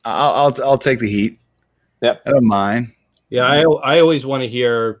 I'll take the heat. Yep. I don't mind. Yeah, I always want to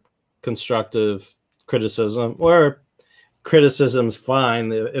hear constructive criticism, or criticism's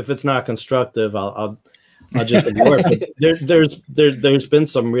fine. If it's not constructive, I'll just ignore it. But there's been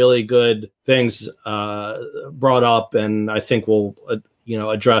some really good things brought up, and I think we'll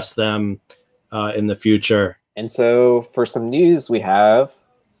address them in the future. And so for some news, we have,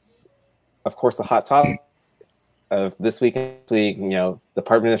 of course, the hot topic of this week,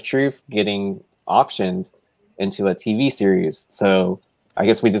 Department of Truth getting optioned into a TV series. So I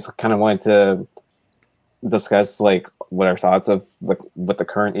guess we just kind of wanted to discuss like what our thoughts of like what the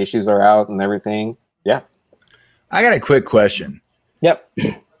current issues are out and everything. Yeah. I got a quick question. Yep.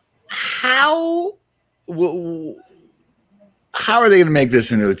 How are they going to make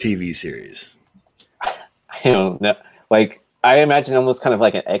this into a TV series? I don't know. Like, I imagine almost kind of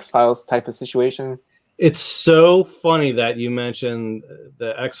like an X-Files type of situation. It's so funny that you mentioned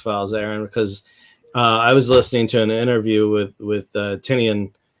the X-Files, Aaron, because I was listening to an interview with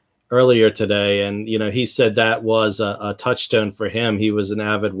Tinian earlier today, and he said that was a touchstone for him. He was an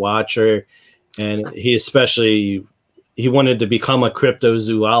avid watcher, and he wanted to become a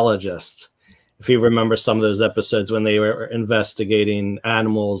cryptozoologist. If you remember some of those episodes when they were investigating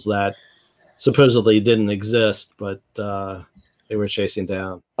animals that supposedly didn't exist, but they were chasing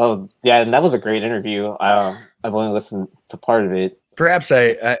down. Oh, yeah, and that was a great interview. I've only listened to part of it. Perhaps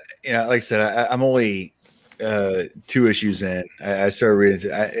I like I said, I'm only 2 issues in. I started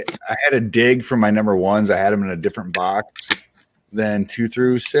reading. I had a dig for my number ones. I had them in a different box than 2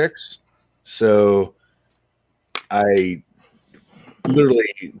 through 6. So I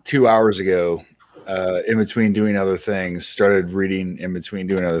literally 2 hours ago, in between doing other things, started reading in between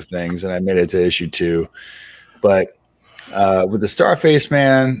doing other things, and I made it to issue 2. But with the Starface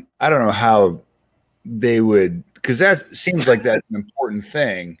Man, I don't know how they would, because that seems like that's an important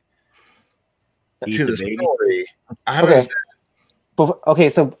thing to the story. Okay,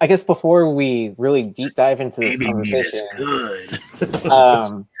 so I guess before we really deep dive into this conversation,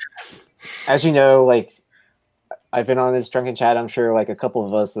 as you know, like I've been on this drunken chat. I'm sure like a couple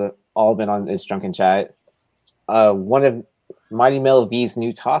of us have all been on this drunken chat. One of Mighty Mel V's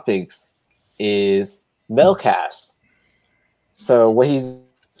new topics is Melcast. So what he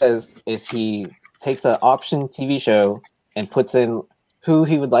says is he takes an option TV show and puts in who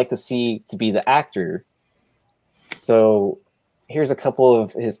he would like to see to be the actor. So here's a couple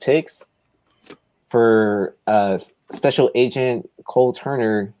of his picks. For Special Agent Cole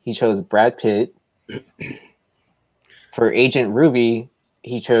Turner, he chose Brad Pitt. For Agent Ruby,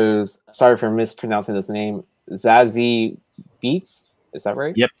 he chose, sorry for mispronouncing this name, Zazie Beetz. Is that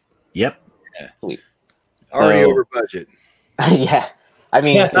right? Yep. Yeah. Sweet. Already over budget. Yeah. I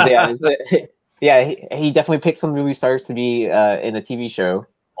mean, he definitely picked some movie stars to be in a TV show.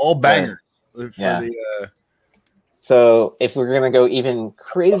 All bangers. Yeah. So if we're going to go even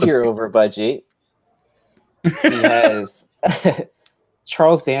crazier over budget, he has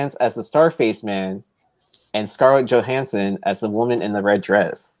Charles Dance as the Starface Man and Scarlett Johansson as the woman in the red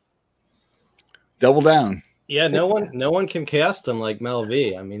dress. Double down. Yeah, no one can cast them like Mel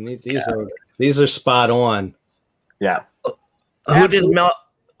V. I mean, these are spot on. Yeah. Who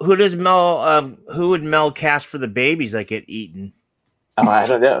would Mel cast for the babies that get eaten? Oh, I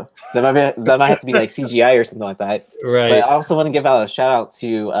don't know. That might have to be like CGI or something like that. Right. But I also want to give out a shout out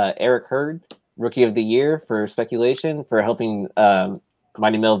to Eric Hurd. Rookie of the Year for speculation for helping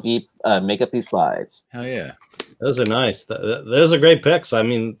Mighty Mel Veep make up these slides. Hell yeah. Those are nice. Those are great picks. I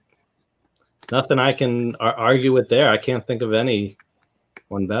mean, nothing I can argue with there. I can't think of any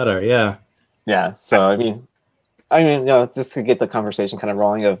one better. Yeah. Yeah. So I mean, you know, just to get the conversation kind of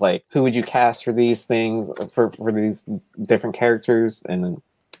rolling of like, who would you cast for these things for these different characters, and then,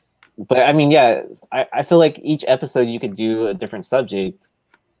 but I mean, yeah, I feel like each episode you could do a different subject,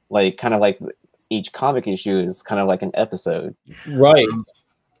 like kind of like each comic issue is kind of like an episode. Right.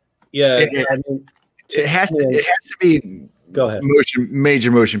 Yeah. It has to be. Go ahead.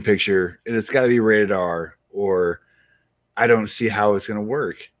 Major motion picture, and it's got to be rated R, or I don't see how it's going to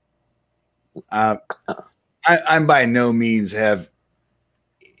work. I'm by no means have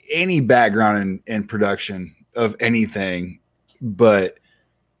any background in production of anything,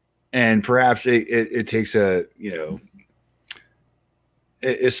 and perhaps it takes a, you know,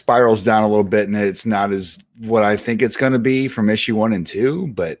 it spirals down a little bit, and it's not as what I think it's going to be from issue 1 and 2.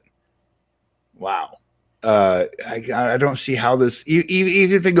 But wow, I don't see how this,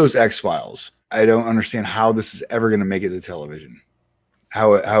 even if it goes X-Files, I don't understand how this is ever going to make it to television.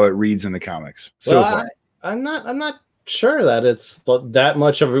 How it reads in the comics so far. I'm not sure that it's that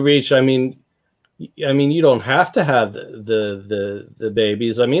much of a reach. I mean, you don't have to have the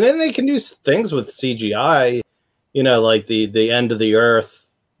babies. I mean, and they can do things with CGI, you know, like the end of the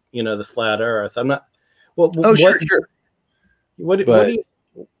Earth, you know, the flat Earth. I'm not. Well, sure. What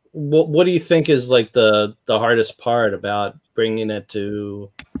do you think is like the hardest part about bringing it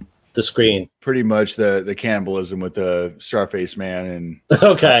to the screen? Pretty much the cannibalism with the Starface Man and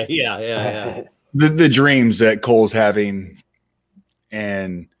okay, yeah. The dreams that Cole's having,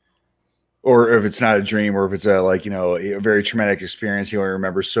 and or if it's not a dream, or if it's a very traumatic experience, he only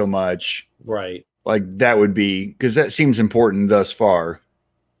remembers so much. Right. Like that would be, because that seems important thus far.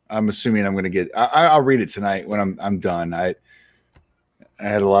 I'm assuming I'm going to get. I'll read it tonight when I'm done. I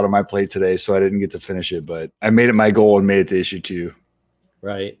had a lot on my plate today, so I didn't get to finish it, but I made it my goal and made it to issue 2.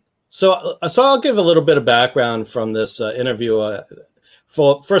 Right. So I'll give a little bit of background from this interview.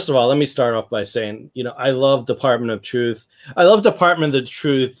 First of all, let me start off by saying, you know, I love Department of Truth. I love Department of the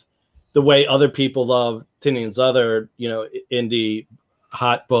Truth the way other people love Tinian's other, you know, indie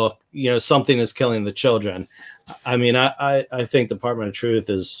hot book, you know, Something is Killing the Children. I mean, I think Department of Truth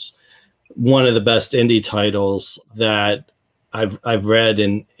is one of the best indie titles that I've read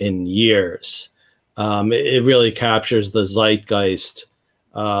in years. It really captures the zeitgeist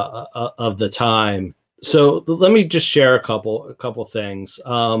of the time. So let me just share a couple things.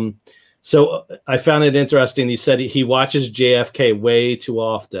 So I found it interesting. He said he watches JFK way too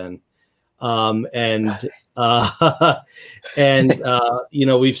often, and you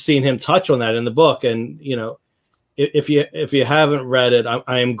know, we've seen him touch on that in the book. And you know, if you haven't read it,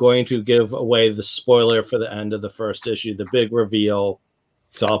 I am going to give away the spoiler for the end of the first issue, the big reveal.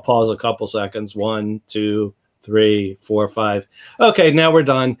 So I'll pause a couple seconds. 1, 2, 3, 4, 5. Okay, now we're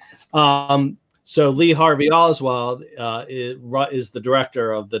done. So Lee Harvey Oswald is the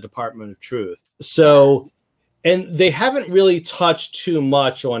director of the Department of Truth. So, and they haven't really touched too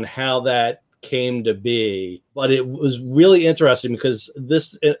much on how that came to be, but it was really interesting because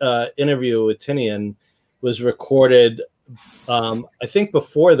this interview with Tinian was recorded, I think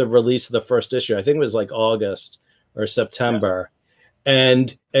before the release of the first issue. I think it was like August or September. Yeah.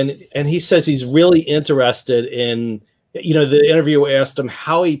 And he says he's really interested in, you know, the interviewer asked him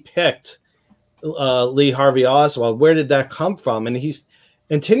how he picked Lee Harvey Oswald. Where did that come from? And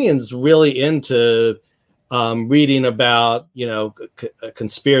Tinian's really into reading about, you know,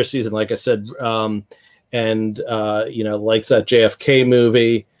 conspiracies, and like I said, you know, likes that JFK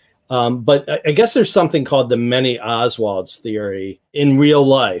movie. But I guess there's something called the many Oswalds theory in real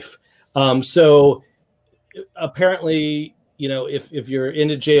life. So apparently, you know, if you're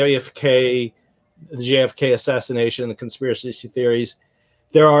into JFK, the JFK assassination, the conspiracy theories,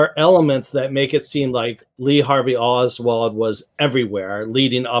 there are elements that make it seem like Lee Harvey Oswald was everywhere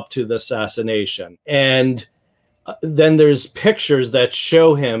leading up to the assassination. And then there's pictures that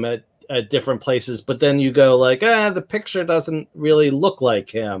show him at different places, but then you go like, the picture doesn't really look like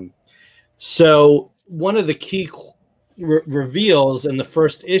him. So one of the key reveals in the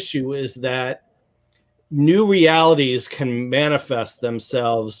first issue is that new realities can manifest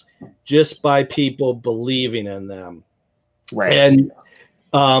themselves just by people believing in them. Right. And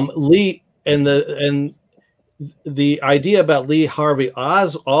Lee and the idea about Lee Harvey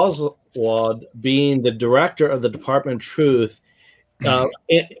Oswald being the director of the Department of Truth,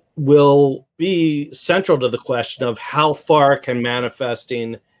 it will be central to the question of how far can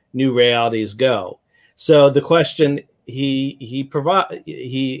manifesting new realities go. So the question he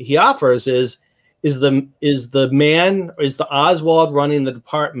offers is the Oswald running the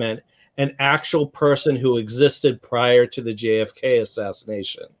department an actual person who existed prior to the JFK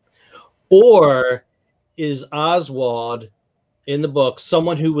assassination, or is Oswald in the book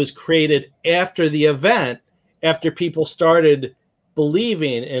someone who was created after the event, after people started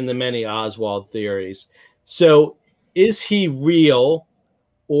believing in the many Oswald theories? So is he real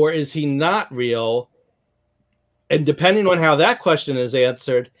or is he not real? And depending on how that question is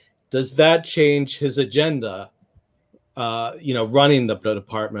answered, does that change his agenda, running the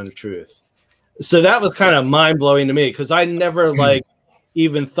Department of Truth? So that was kind of mind-blowing to me, because I never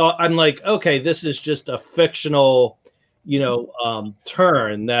even thought, I'm like, okay, this is just a fictional,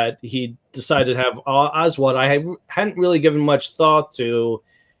 turn that he decided to have Oswald. I hadn't really given much thought to,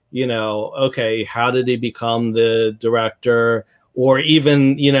 okay, how did he become the director, or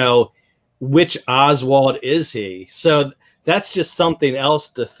even, which Oswald is he? So that's just something else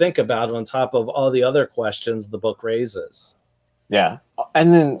to think about on top of all the other questions the book raises. Yeah.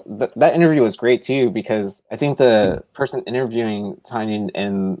 And then that interview was great too, because I think the person interviewing Tynion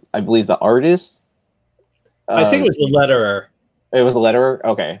and I believe the artist, I think it was the letterer. It was a letterer?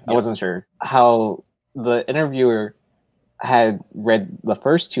 Okay. Yeah. I wasn't sure. How the interviewer had read the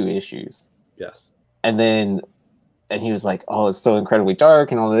first 2 issues. Yes. And he was like, oh, it's so incredibly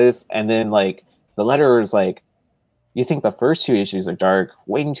dark and all this. And then the letterer was like, you think the first 2 issues are dark?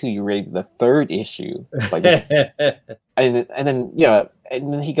 Wait until you read the 3rd issue. And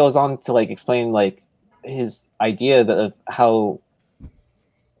then he goes on to explain his idea of how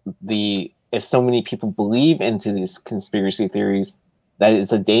if so many people believe into these conspiracy theories, that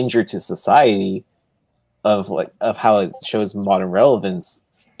it's a danger to society of how it shows modern relevance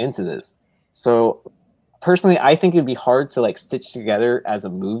into this. So personally, I think it'd be hard to stitch together as a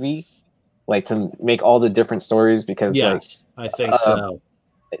movie, to make all the different stories, because yes, I think so.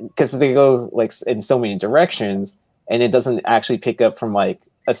 Because they go in so many directions, and it doesn't actually pick up from a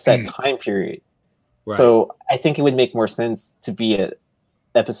set time period. Right. So I think it would make more sense to be a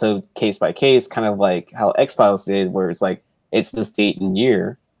episode case by case, kind of like how X-Files did, where it's it's this date and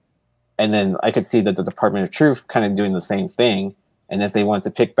year. And then I could see that the Department of Truth kind of doing the same thing. And if they wanted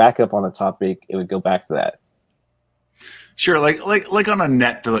to pick back up on a topic, it would go back to that. Sure, like on a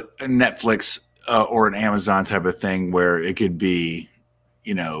Netflix or an Amazon type of thing, where it could be,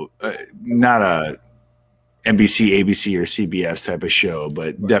 not a NBC, ABC, or CBS type of show,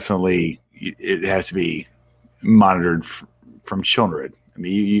 but definitely it has to be monitored from children. I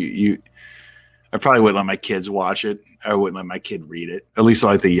mean, I probably wouldn't let my kids watch it. I wouldn't let my kid read it. At least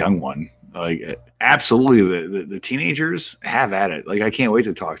the young one. Absolutely, the teenagers have at it. I can't wait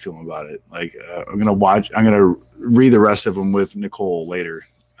to talk to them about it. I'm gonna read the rest of them with Nicole later.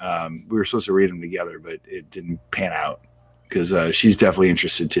 We were supposed to read them together, but it didn't pan out, because she's definitely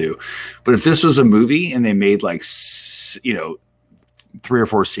interested too. But if this was a movie and they made 3 or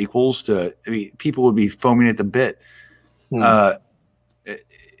 4 sequels people would be foaming at the bit. How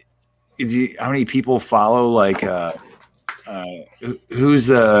many people follow who's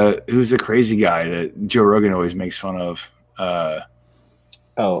the crazy guy that Joe Rogan always makes fun of?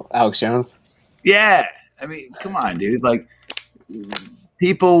 Alex Jones. Yeah, I mean, come on, dude.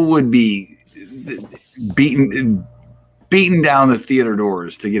 People would be beating down the theater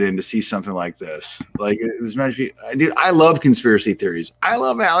doors to get in to see something like this. As much, dude, I love conspiracy theories. I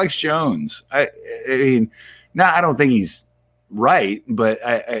love Alex Jones. I mean, I don't think he's right, but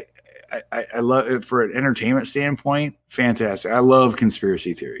I love it for an entertainment standpoint. Fantastic. I love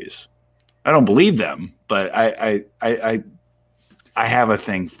conspiracy theories. I don't believe them, but I have a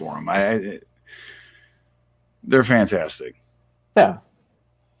thing for them. They're fantastic. Yeah.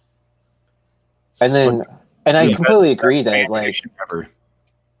 And I completely agree that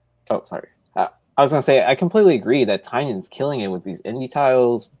sorry. I was gonna say I completely agree that Tynion's killing it with these indie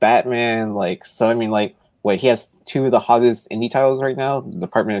titles, Batman. So I mean, he has 2 of the hottest indie titles right now: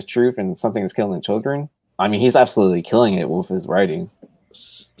 Department of Truth and Something Is Killing Children. I mean, he's absolutely killing it with his writing.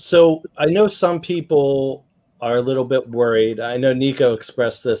 So I know some people are a little bit worried. I know Nico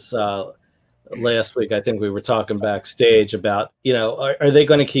expressed this last week. I think we were talking backstage about, are they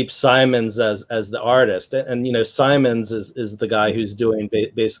going to keep Simons as the artist? And Simons is the guy who's doing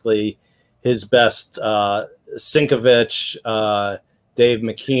basically his best Sinkovich, Dave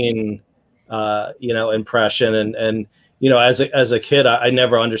McKean, impression. And as a kid, I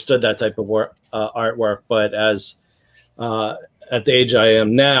never understood that type of artwork, but as at the age I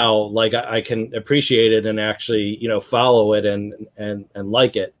am now, I can appreciate it and actually, follow it and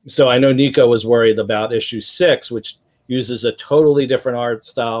like it. So I know Nico was worried about issue 6, which uses a totally different art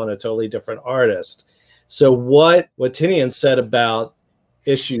style and a totally different artist. So what Tinian said about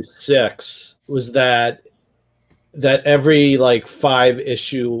issue 6 was that every like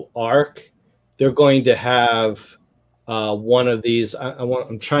 5-issue arc, they're going to have one of these.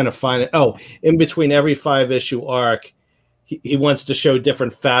 I'm trying to find it. Oh, in between every 5-issue arc, he wants to show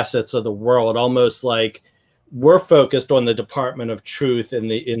different facets of the world, almost like we're focused on the Department of Truth in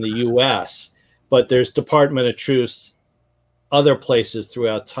the U.S., but there's Department of Truth other places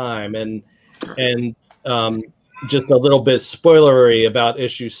throughout time, and just a little bit spoilery about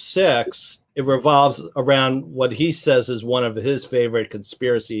issue 6. It revolves around what he says is one of his favorite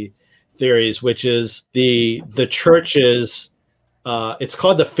conspiracy theories, which is the church's. It's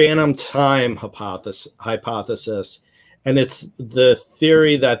called the Phantom Time hypothesis, and it's the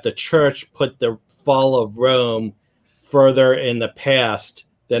theory that the church put the fall of Rome further in the past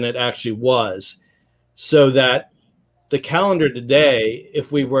than it actually was, so that the calendar today,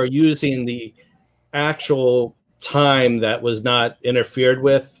 if we were using the actual time that was not interfered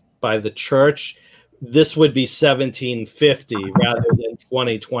with by the church, this would be 1750 rather than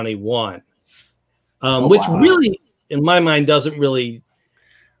 2021, which really, in my mind, doesn't really.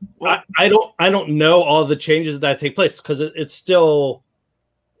 I don't know all the changes that take place, because it's still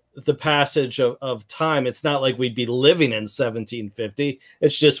the passage of time. It's not like we'd be living in 1750.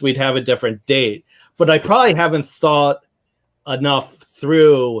 It's just we'd have a different date. But I probably haven't thought enough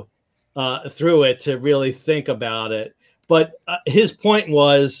through it to really think about it. But his point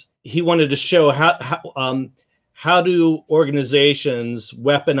was he wanted to show how do organizations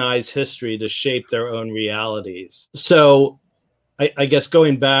weaponize history to shape their own realities. So I guess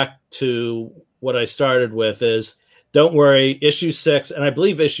going back to what I started with is, don't worry, issue 6, and I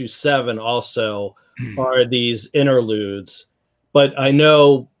believe issue 7 also are these interludes. But I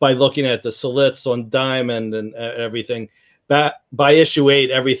know by looking at the slits on Diamond and everything, by issue 8,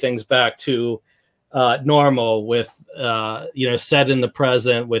 everything's back to normal with, set in the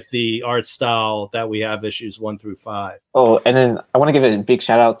present with the art style that we have issues 1 through 5. Oh, and then I want to give a big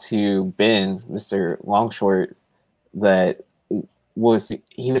shout out to Ben, Mr. Longshort, that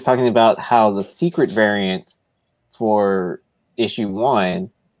he was talking about how the secret variant for issue 1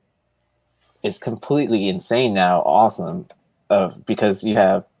 is completely insane now, awesome, because you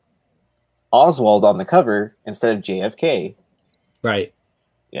have Oswald on the cover instead of JFK. Right.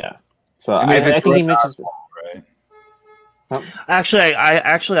 Yeah. So I think he mentions Oswald, right? Huh? Actually,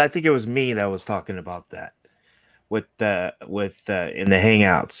 I think it was me that was talking about that with in the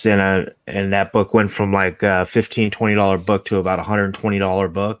Hangouts, and that book went from like $15-20 book to about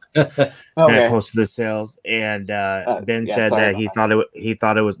 $120 book. Okay. And I posted the sales, and Ben said that he thought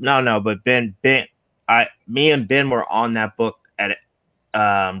it was but me and Ben were on that book at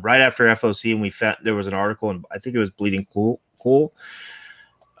right after FOC, and we found there was an article, and I think it was Bleeding Cool.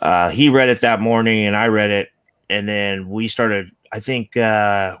 He read it that morning, and I read it, and then we started. I think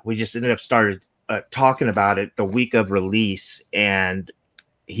we just ended up talking about it the week of release, and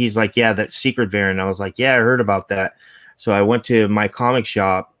he's like, "Yeah, that secret variant." I was like, "Yeah, I heard about that." So I went to my comic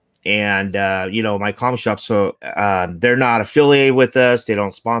shop, and my comic shop. So they're not affiliated with us; they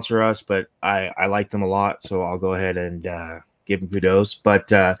don't sponsor us, but I like them a lot, so I'll go ahead and give them kudos.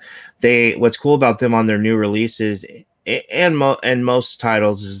 But what's cool about them on their new releases and most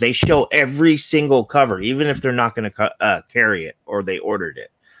titles is they show every single cover, even if they're not going to carry it or they ordered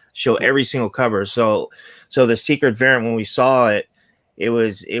it. Show every single cover. So the secret variant, when we saw it, it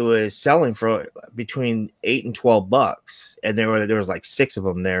was selling for between $8 and $12, and there was like 6 of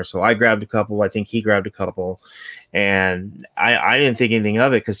them there. So I grabbed a couple. I think he grabbed a couple, and I didn't think anything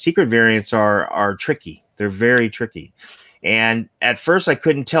of it, because secret variants are tricky. They're very tricky. And at first I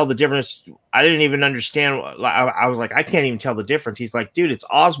couldn't tell the difference. I didn't even understand. I was like, I can't even tell the difference. He's like, dude, it's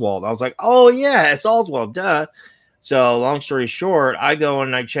Oswald. I was like, oh yeah, it's Oswald, duh. So long story short, I go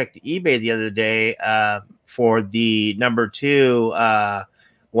and I checked eBay the other day for the number 2 1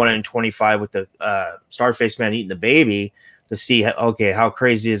 in 25 with the Starface Man eating the baby, to see how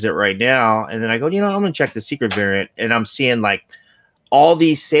crazy is it right now. And then I go, I'm gonna check the secret variant, and I'm seeing like all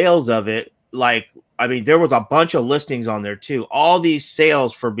these sales of it. Like, I mean, there was a bunch of listings on there too. All these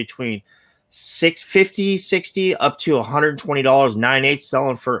sales for between $50, $60 up to $120, 9/8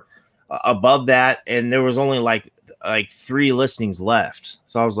 selling for above that, and there was only like 3 listings left.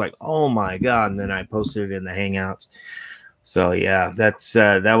 So I was like, oh my god. And then I posted it in the Hangouts. So yeah,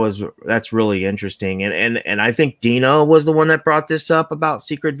 that's really interesting. And I think Dino was the one that brought this up about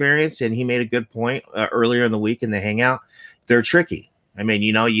secret variants, and he made a good point earlier in the week in the Hangout. They're tricky. I mean,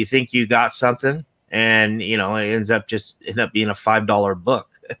 you think you got something, and it ends up being a $5 book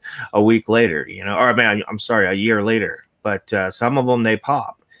a week later, or I mean, I'm sorry, a year later. But some of them, they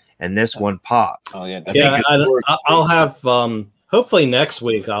pop. and this one popped. Oh yeah, Yeah, I'll have hopefully next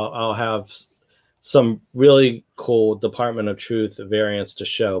week I'll have some really cool Department of Truth variants to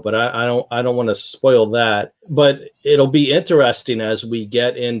show, but I don't want to spoil that. But it'll be interesting as we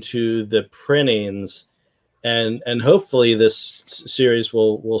get into the printings, and hopefully this series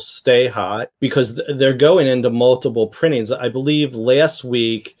will stay hot because they're going into multiple printings. I believe last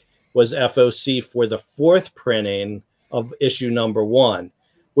week was FOC for the 4th printing of issue number 1,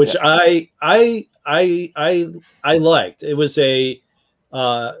 which I liked. It was a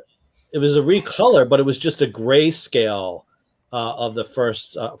recolor, but it was just a grayscale of the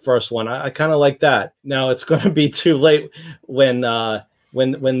first one. I kind of like that. Now it's going to be too late when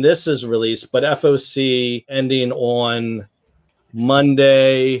this is released, but FOC ending on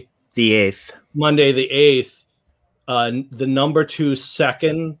Monday the 8th. Monday the 8th. The number 2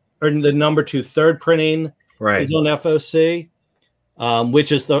 second or the number 2 third printing is on FOC.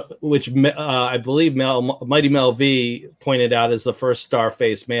 Which I believe Mighty Mel V pointed out as the first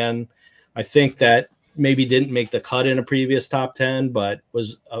Starface man. I think that maybe didn't make the cut in a previous top 10, but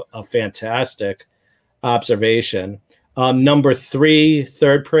was a fantastic observation. Number 3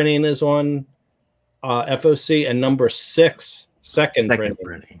 third printing is on FOC, and number 6 second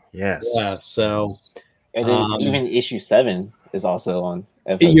printing. Yes. Yeah. So, and then even issue 7 is also on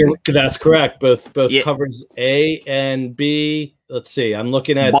FOC. That's correct. Both covers A and B. Let's see. I'm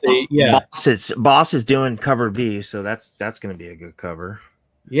looking at Boss is doing cover B, so that's going to be a good cover.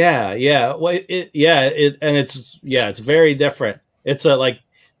 Yeah. Well, it's very different. It's like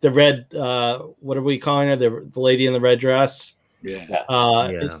the red. What are we calling her? The lady in the red dress.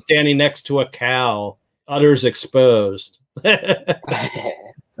 Yeah. Standing next to a cow, udders exposed. I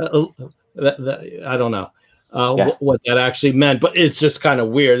don't know what that actually meant, but it's just kind of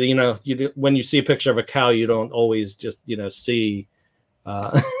weird. When you see a picture of a cow, you don't always just see.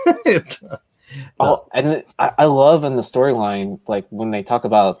 And I love in the storyline, like when they talk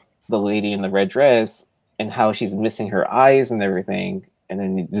about the lady in the red dress and how she's missing her eyes and everything, and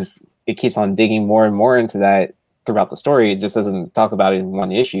then it keeps on digging more and more into that throughout the story. It just doesn't talk about it in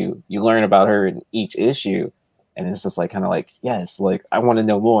one issue. You learn about her in each issue, and it's just like kind of like, yes, like I want to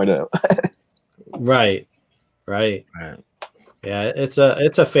know more though. Right. Yeah, it's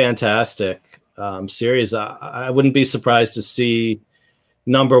a fantastic series. I wouldn't be surprised to see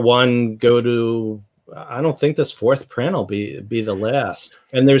number 1 go to. I don't think this 4th print will be the last.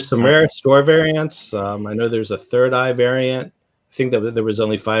 And there's some rare store variants. I know there's a Third Eye variant. I think that there was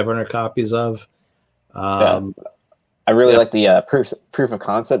only 500 copies of. I really like the proof of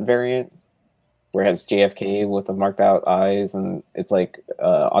concept variant, where it has JFK with the marked out eyes, and it's like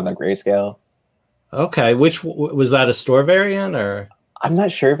on the grayscale. Okay, which was that, a store variant or? I'm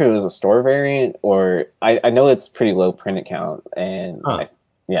not sure if it was a store variant or I know it's pretty low print count, and but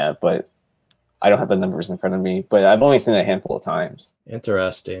I don't have the numbers in front of me. But I've only seen it a handful of times.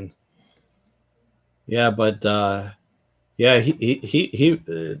 Interesting. Yeah, but Tinian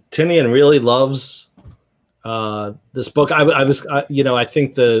really loves this book. I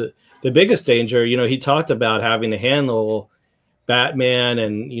think the biggest danger, he talked about having to handle Batman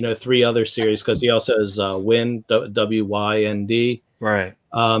and 3 other series because he also has Wynd, WYND. Right.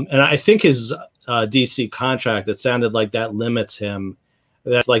 And I think his DC contract, it sounded like that limits him.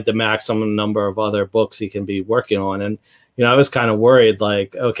 That's like the maximum number of other books he can be working on. And I was kind of worried,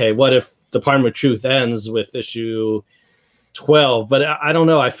 like, okay, what if Department of Truth ends with issue 12? But I don't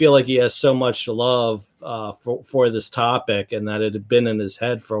know. I feel like he has so much love for this topic, and that it had been in his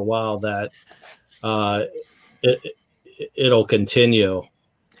head for a while that it'll continue.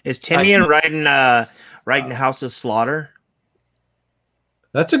 Is Tinian writing House of Slaughter?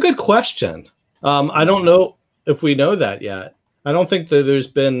 That's a good question. I don't know if we know that yet. I don't think that there's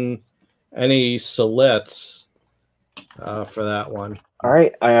been any selects for that one. All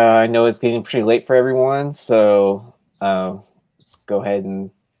right. I know it's getting pretty late for everyone, so let's go ahead and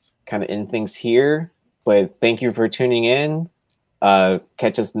kind of end things here. But thank you for tuning in.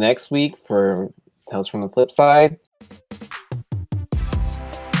 Catch us next week for Tales from the Flip Side.